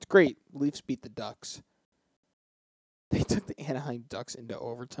 It's great. Leafs beat the Ducks. They took the Anaheim Ducks into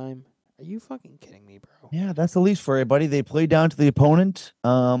overtime. Are you fucking kidding me, bro? Yeah, that's the Leafs for you, buddy. They play down to the opponent.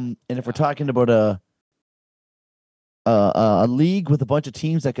 And if we're talking about a league with a bunch of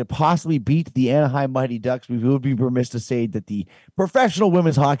teams that could possibly beat the Anaheim Mighty Ducks, we would be remiss to say that the Professional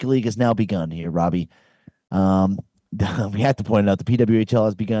Women's Hockey League has now begun here, Robbie. We have to point out the PWHL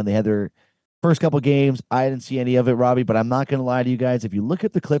has begun. They had their first couple games. I didn't see any of it, Robbie, but I'm not going to lie to you guys. If you look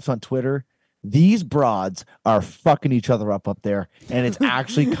at the clips on Twitter, these broads are fucking each other up there, and it's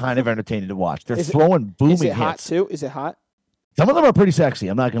actually kind of entertaining to watch. They're throwing booming hits. Is it hot, too? Is it hot? Some of them are pretty sexy.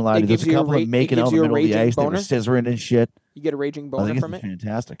 I'm not going to lie to you. There's a couple of making out in the middle of the ice. They were scissoring and shit. You get a raging boner from it?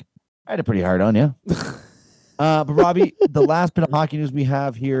 Fantastic. I had it pretty hard on, yeah. But, Robbie, the last bit of hockey news we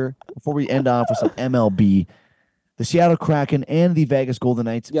have here before we end off with some MLB, the Seattle Kraken and the Vegas Golden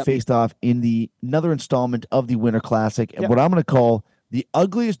Knights faced off in another installment of the Winter Classic. And what I'm going to call the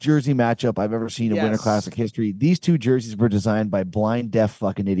ugliest jersey matchup I've ever seen in Winter Classic history. These two jerseys were designed by blind, deaf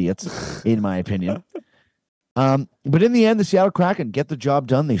fucking idiots, in my opinion. But in the end, the Seattle Kraken get the job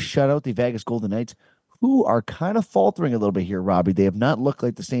done. They shut out the Vegas Golden Knights, who are kind of faltering a little bit here, Robbie. They have not looked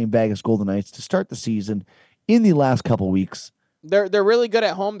like the same Vegas Golden Knights to start the season in the last couple weeks. They're really good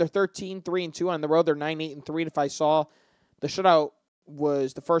at home. They're 13-3-2 on the road. They're 9-8-3. If I saw the shutout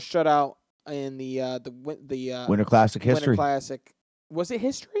was the first shutout in the Winter Classic history. Winter Classic. Was it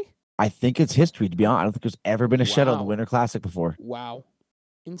history? I think it's history, to be honest. I don't think there's ever been a shutout in the Winter Classic before. Wow.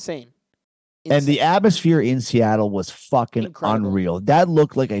 Insane. And the atmosphere in Seattle was fucking unreal. That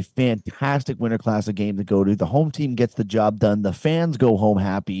looked like a fantastic Winter Classic game to go to. The home team gets the job done. The fans go home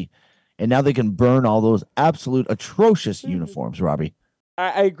happy. And now they can burn all those absolute atrocious uniforms, Robbie.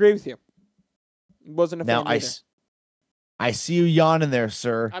 I agree with you. Wasn't a fan either. I see you yawning there,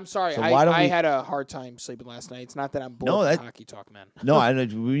 sir. I'm sorry. So I had a hard time sleeping last night. It's not that I'm bored with hockey talk, man. No,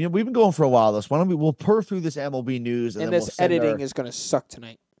 we've been going for a while. Why don't we'll purr through this MLB news. And then this editing is going to suck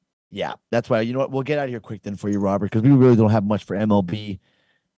tonight. Yeah, that's why. You know what? We'll get out of here quick then for you, Robert, because we really don't have much for MLB.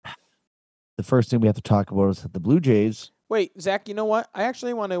 The first thing we have to talk about is the Blue Jays. Wait, Zach, you know what? I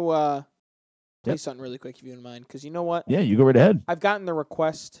actually want to tell you something really quick, if you don't mind, because you know what? Yeah, you go right ahead. I've gotten the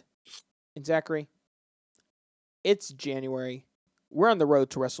request, and Zachary, it's January. We're on the road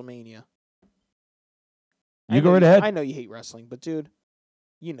to WrestleMania. You go right ahead. I know you hate wrestling, but dude,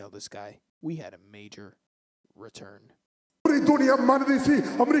 you know this guy. We had a major return. Yeah!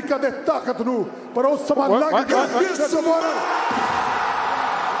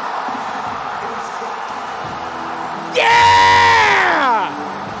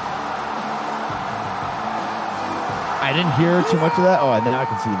 I didn't hear too much of that. Oh, and then I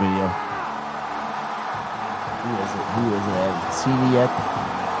can see the video. Who is it? I haven't seen it yet.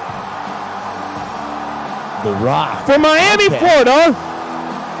 The Rock. From Miami, Florida,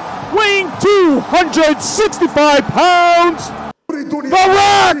 weighing 265 pounds, The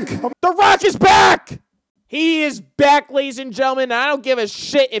Rock! The Rock is back! He is back, ladies and gentlemen. I don't give a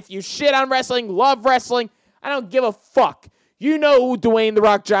shit if you shit on wrestling, love wrestling. I don't give a fuck. You know who Dwayne The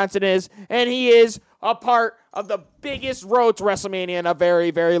Rock Johnson is, and he is a part of the biggest road to WrestleMania in a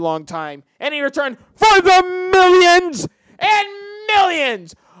very, very long time. And he returned for the millions and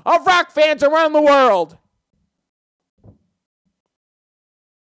millions of Rock fans around the world.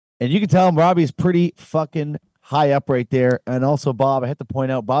 And you can tell him Robbie's pretty fucking high up right there. And also, Bob, I have to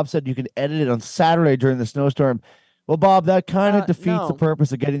point out, Bob said you can edit it on Saturday during the snowstorm. Well, Bob, that kind of defeats the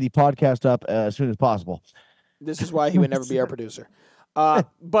purpose of getting the podcast up as soon as possible. This is why he would never be our producer.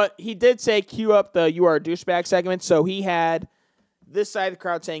 But he did say cue up the "You Are a Douchebag" segment. So he had this side of the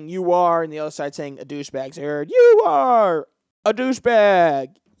crowd saying "You are," and the other side saying "a douchebag." So I heard "You are a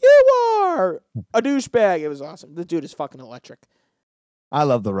douchebag. You are a douchebag." It was awesome. The dude is fucking electric. I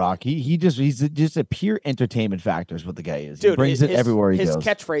love The Rock. He's just a pure entertainment factor is what the guy is. Dude, he brings it everywhere he goes. His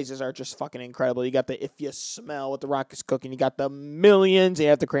catchphrase are just fucking incredible. You got the "if you smell what The Rock is cooking," you got the millions. You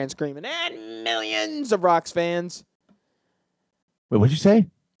have the crowd screaming, and millions of Rock's fans. Wait, what'd you say?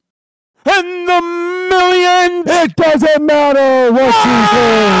 And the millions. It doesn't matter what you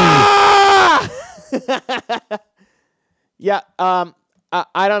say. Yeah.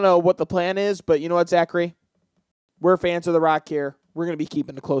 I don't know what the plan is, but you know what, Zachary? We're fans of The Rock here. We're going to be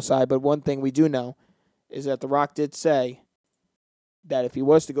keeping a close eye, but one thing we do know is that The Rock did say that if he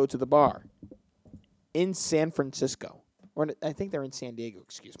was to go to the bar in San Francisco, or I think they're in San Diego,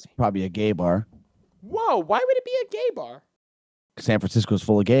 excuse me. Probably a gay bar. Whoa, why would it be a gay bar? San Francisco's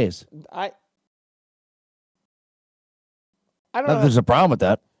full of gays. I don't Not know. there's a problem with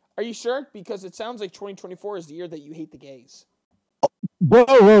that. Are you sure? Because it sounds like 2024 is the year that you hate the gays. Whoa.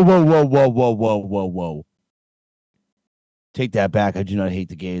 Take that back. I do not hate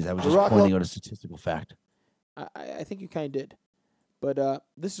the gays. I was just pointing out a statistical fact. I think you kind of did. But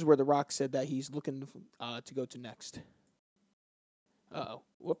this is where The Rock said that he's looking to go to next. Uh-oh.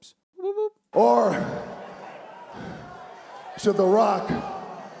 Whoops. Whoop, whoop. Or should The Rock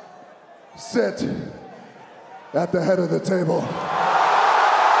sit at the head of the table?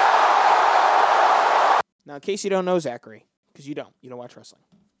 Now, in case you don't know, Zachary, because you don't watch wrestling.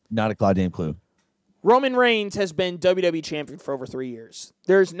 Not a goddamn clue. Roman Reigns has been WWE champion for over 3 years.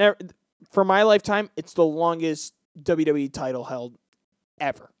 There's never, for my lifetime, it's the longest WWE title held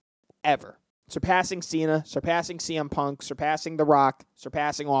ever. Surpassing Cena, surpassing CM Punk, surpassing The Rock,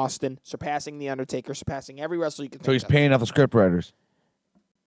 surpassing Austin, surpassing The Undertaker, surpassing every wrestler you can think So he's of. paying off the scriptwriters.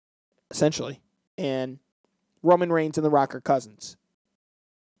 Essentially. And Roman Reigns and The Rock are cousins.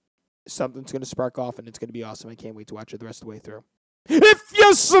 Something's going to spark off, and it's going to be awesome. I can't wait to watch it the rest of the way through. If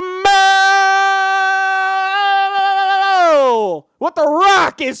you smell what The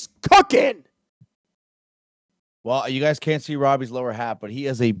Rock is cooking. Well, you guys can't see Robbie's lower half, but he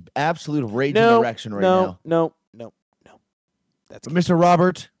has a absolute raging erection right now. No. That's Mr.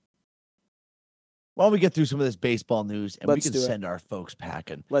 Robert. Why don't we get through some of this baseball news and we can send our folks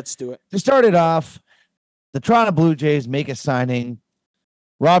packing. Let's do it. To start it off, the Toronto Blue Jays make a signing.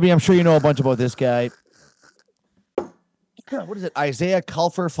 Robbie, I'm sure you know a bunch about this guy. What is it? Isaiah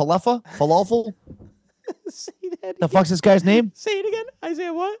Falafel? Say that again. The fuck's this guy's name? Say it again.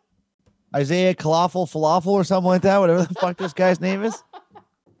 Isaiah what? Isaiah Falafel or something like that. Whatever the fuck this guy's name is.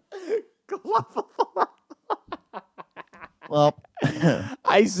 Well,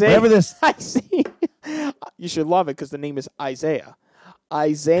 Isaiah. Whatever this. You should love it because the name is Isaiah.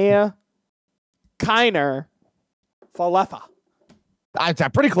 Isaiah Kiner Falefa.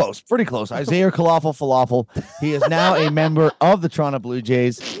 Pretty close. Isaiah Falafel. He is now a member of the Toronto Blue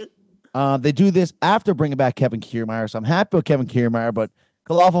Jays. They do this after bringing back Kevin Kiermaier, so I'm happy with Kevin Kiermaier, but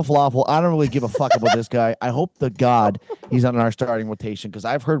Falafel, I don't really give a fuck about this guy. I hope to God he's on our starting rotation because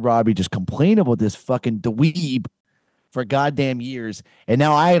I've heard Robbie just complain about this fucking dweeb for goddamn years, and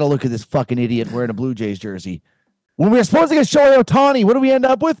now I had to look at this fucking idiot wearing a Blue Jays jersey. When we were supposed to get Shohei Ohtani, what do we end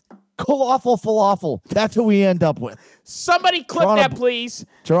up with? Falafel. That's what we end up with. Somebody clip that, please.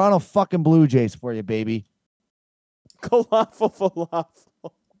 Toronto fucking Blue Jays for you, baby. Falafel.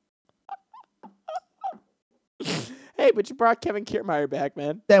 Hey, but you brought Kevin Kiermaier back,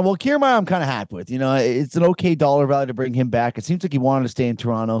 man. Yeah, well, Kiermaier I'm kind of happy with. You know, it's an okay dollar value to bring him back. It seems like he wanted to stay in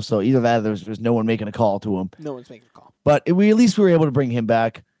Toronto, so either that or there's no one making a call to him. No one's making a call. But at least we were able to bring him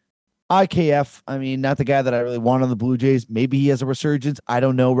back. IKF, I mean, not the guy that I really want on the Blue Jays. Maybe he has a resurgence. I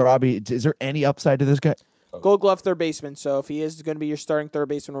don't know, Robbie. Is there any upside to this guy? Gold Glove third baseman. So if he is going to be your starting third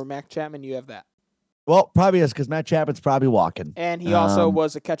baseman or Matt Chapman, you have that. Well, probably is because Matt Chapman's probably walking. And he also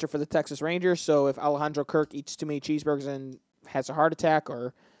was a catcher for the Texas Rangers. So if Alejandro Kirk eats too many cheeseburgers and has a heart attack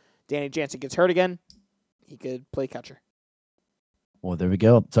or Danny Jansen gets hurt again, he could play catcher. Well, there we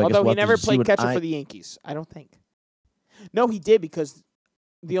go. So although he never played catcher for the Yankees, I don't think. No, he did because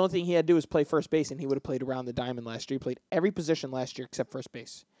the only thing he had to do was play first base, and he would have played around the diamond last year. He played every position last year except first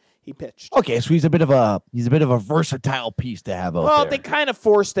base. he pitched. Okay, so he's a bit of a versatile piece to have out there. Well, they kind of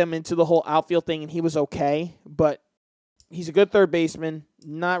forced him into the whole outfield thing, and he was okay, but he's a good third baseman,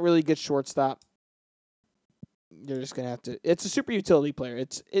 not really good shortstop. You're just gonna have to. It's a super utility player.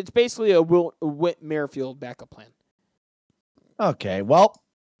 It's basically a Whit Merrifield backup plan. Okay, well,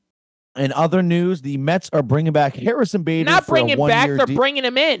 in other news, the Mets are bringing back Harrison Bader. Not for a bringing back, they're deal. bringing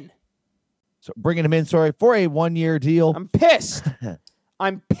him in. So bringing him in, for a 1-year deal. I'm pissed.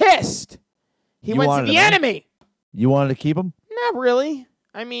 I'm pissed. He went to the enemy. You wanted to keep him? Not really.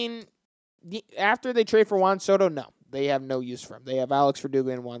 I mean, after they trade for Juan Soto, no. They have no use for him. They have Alex Verdugo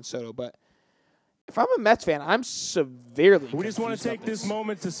and Juan Soto. But if I'm a Mets fan, I'm severely We just want to take this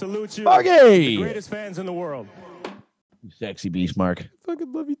moment to salute you. Okay. The greatest fans in the world. You sexy beast, Mark.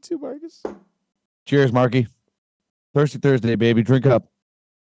 Fucking love you too, Marcus. Cheers, Marky. Thirsty Thursday, baby. Drink up.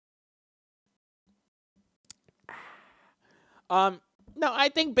 No, I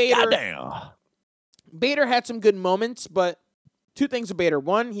think Bader. Goddamn. Bader had some good moments, but two things with Bader.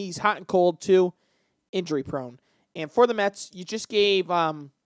 One, he's hot and cold. Two, injury prone. And for the Mets, you just gave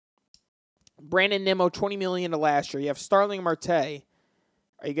Brandon Nimmo $20 million last year. You have Starling Marte.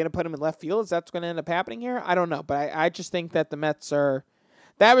 Are you going to put him in left field? Is that what's going to end up happening here? I don't know, but I just think that the Mets are.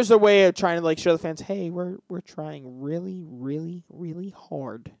 That was their way of trying to show the fans, hey, we're trying really, really, really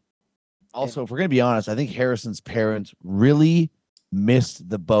hard. Also, if we're going to be honest, I think Harrison's parents really missed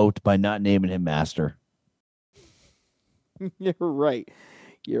the boat by not naming him master. You're right.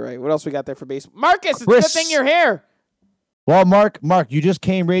 You're right. What else we got there for baseball? Marcus, it's a good thing you're here. Well, Mark, you just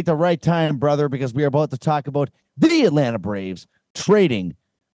came right at the right time, brother, because we are about to talk about the Atlanta Braves trading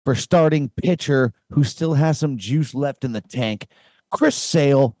for starting pitcher who still has some juice left in the tank. Chris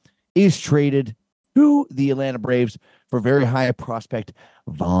Sale is traded to the Atlanta Braves for very high prospect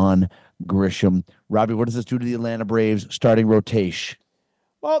Vaughn Grisham. Robbie, what does this do to the Atlanta Braves starting rotation?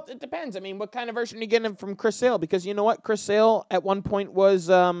 Well, it depends. I mean, what kind of version are you getting from Chris Sale? Because you know what? Chris Sale at one point was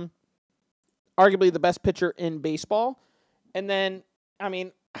arguably the best pitcher in baseball. And then, I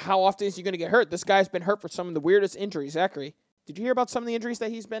mean, how often is he going to get hurt? This guy's been hurt for some of the weirdest injuries. Zachary, did you hear about some of the injuries that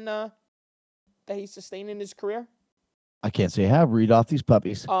he's been that he's sustained in his career? I can't say I have. Read off these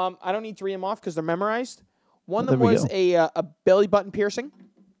puppies. I don't need to read them off because they're memorized. One of them was a belly button piercing.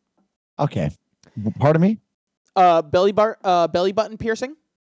 Okay. Pardon me? Belly button piercing.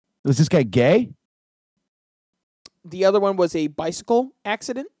 Was this guy gay? The other one was a bicycle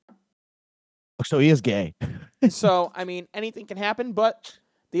accident. So he is gay. So, I mean, anything can happen, but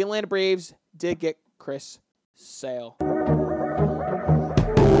the Atlanta Braves did get Chris Sale.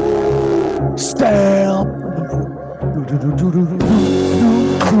 Sale.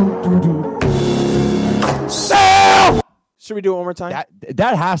 Sale. Should we do it one more time?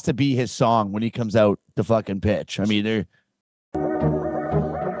 That has to be his song when he comes out to fucking pitch. I mean, they're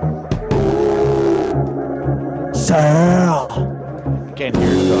Sale. I can't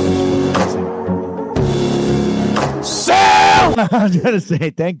hear it, so Sale. I'm gonna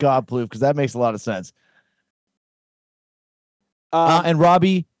say thank God, Plouffe, because that makes a lot of sense. And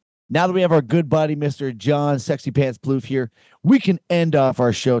Robbie, now that we have our good buddy, Mr. John Sexy Pants Plouffe here, we can end off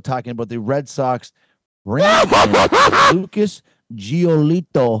our show talking about the Red Sox bringing in Lucas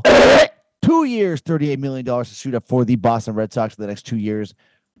Giolito. 2 years, $38 million to suit up for the Boston Red Sox for the next 2 years.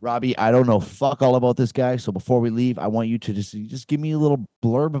 Robbie, I don't know fuck all about this guy, so before we leave, I want you to just give me a little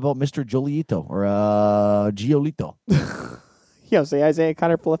blurb about Mr. Giolito or Giolito. Yeah, say Isaiah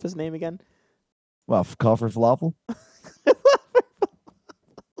Connor Fluff's name again. Well, call for falafel.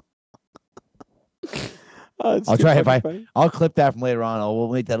 I'll try if I'll clip that from later on. We'll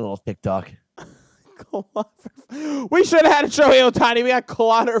make that a little TikTok. We should have had a Shohei Ohtani. We got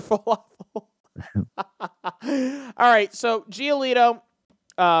Connor Falafel. All right, so Giolito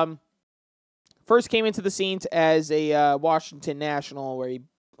first came into the scenes as a Washington National, where he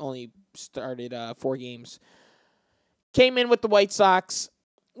only started 4 games. Came in with the White Sox,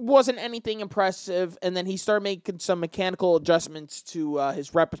 wasn't anything impressive, and then he started making some mechanical adjustments to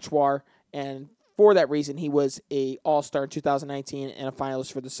his repertoire, and for that reason, he was a All-Star in 2019 and a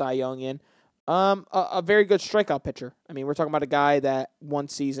finalist for the Cy Young. And a very good strikeout pitcher. I mean, we're talking about a guy that one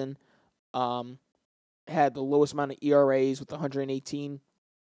season had the lowest amount of ERAs with 118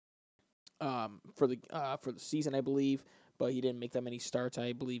 for the season, I believe. But he didn't make that many starts.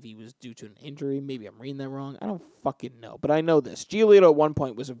 I believe he was due to an injury. Maybe I'm reading that wrong. I don't fucking know. But I know this. Giolito at one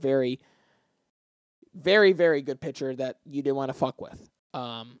point was a very, very, very good pitcher that you didn't want to fuck with.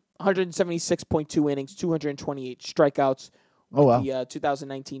 176.2 innings, 228 strikeouts. Oh, wow. The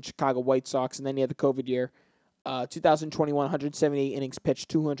 2019 Chicago White Sox, and then he had the COVID year. 2021, 178 innings pitched,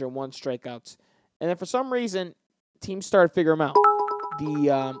 201 strikeouts. And then for some reason, teams started figuring him out.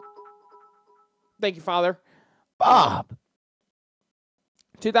 The Thank you, Father. Bob.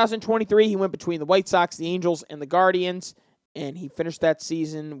 2023, he went between the White Sox, the Angels, and the Guardians, and he finished that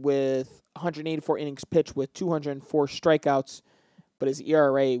season with 184 innings pitched with 204 strikeouts, but his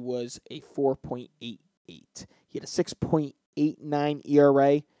ERA was a 4.88. He had a 6.89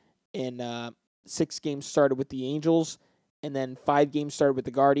 ERA in 6 games started with the Angels, and then 5 games started with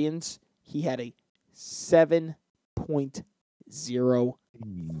the Guardians. He had a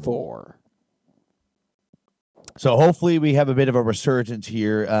 7.04. So hopefully we have a bit of a resurgence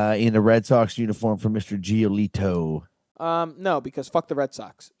here in the Red Sox uniform for Mr. Giolito. No, because fuck the Red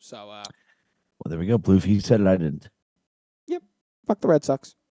Sox. So, well, there we go, Bloof. He said it, I didn't. Yep, fuck the Red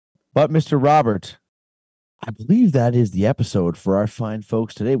Sox. But Mr. Robert, I believe that is the episode for our fine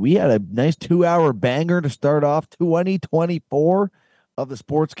folks today. We had a nice 2-hour banger to start off 2024 of the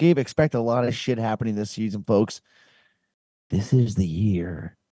Sports Cave. Expect a lot of shit happening this season, folks. This is the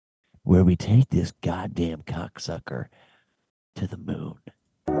year where we take this goddamn cocksucker to the moon.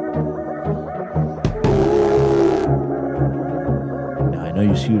 Now, I know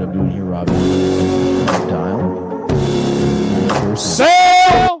you see what I'm doing here, Robbie. Dial.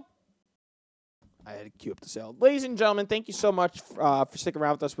 Sale! I had to cue up the sale. Ladies and gentlemen, thank you so much for sticking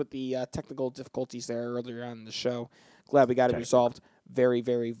around with us with the technical difficulties there earlier on in the show. Glad we got it resolved very,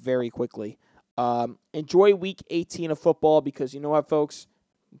 very, very quickly. Enjoy Week 18 of football because you know what, folks?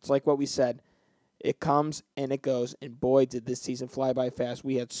 It's like what we said. It comes and it goes. And boy, did this season fly by fast.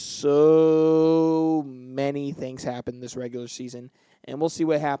 We had so many things happen this regular season. And we'll see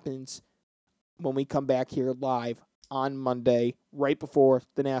what happens when we come back here live on Monday, right before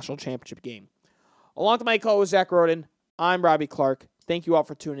the national championship game. Along with my co-host, Zach Roden, I'm Robbie Clark. Thank you all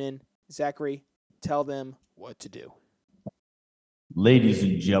for tuning in. Zachary, tell them what to do. Ladies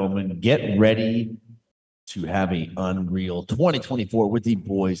and gentlemen, get ready to have an unreal 2024 with the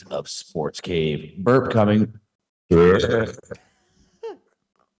boys of Sports Cave. Burp coming.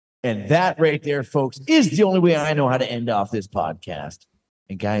 And that right there, folks, is the only way I know how to end off this podcast.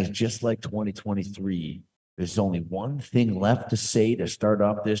 And guys, just like 2023, there's only one thing left to say to start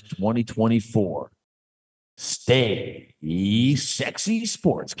off this 2024. Stay sexy,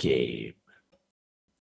 Sports Cave.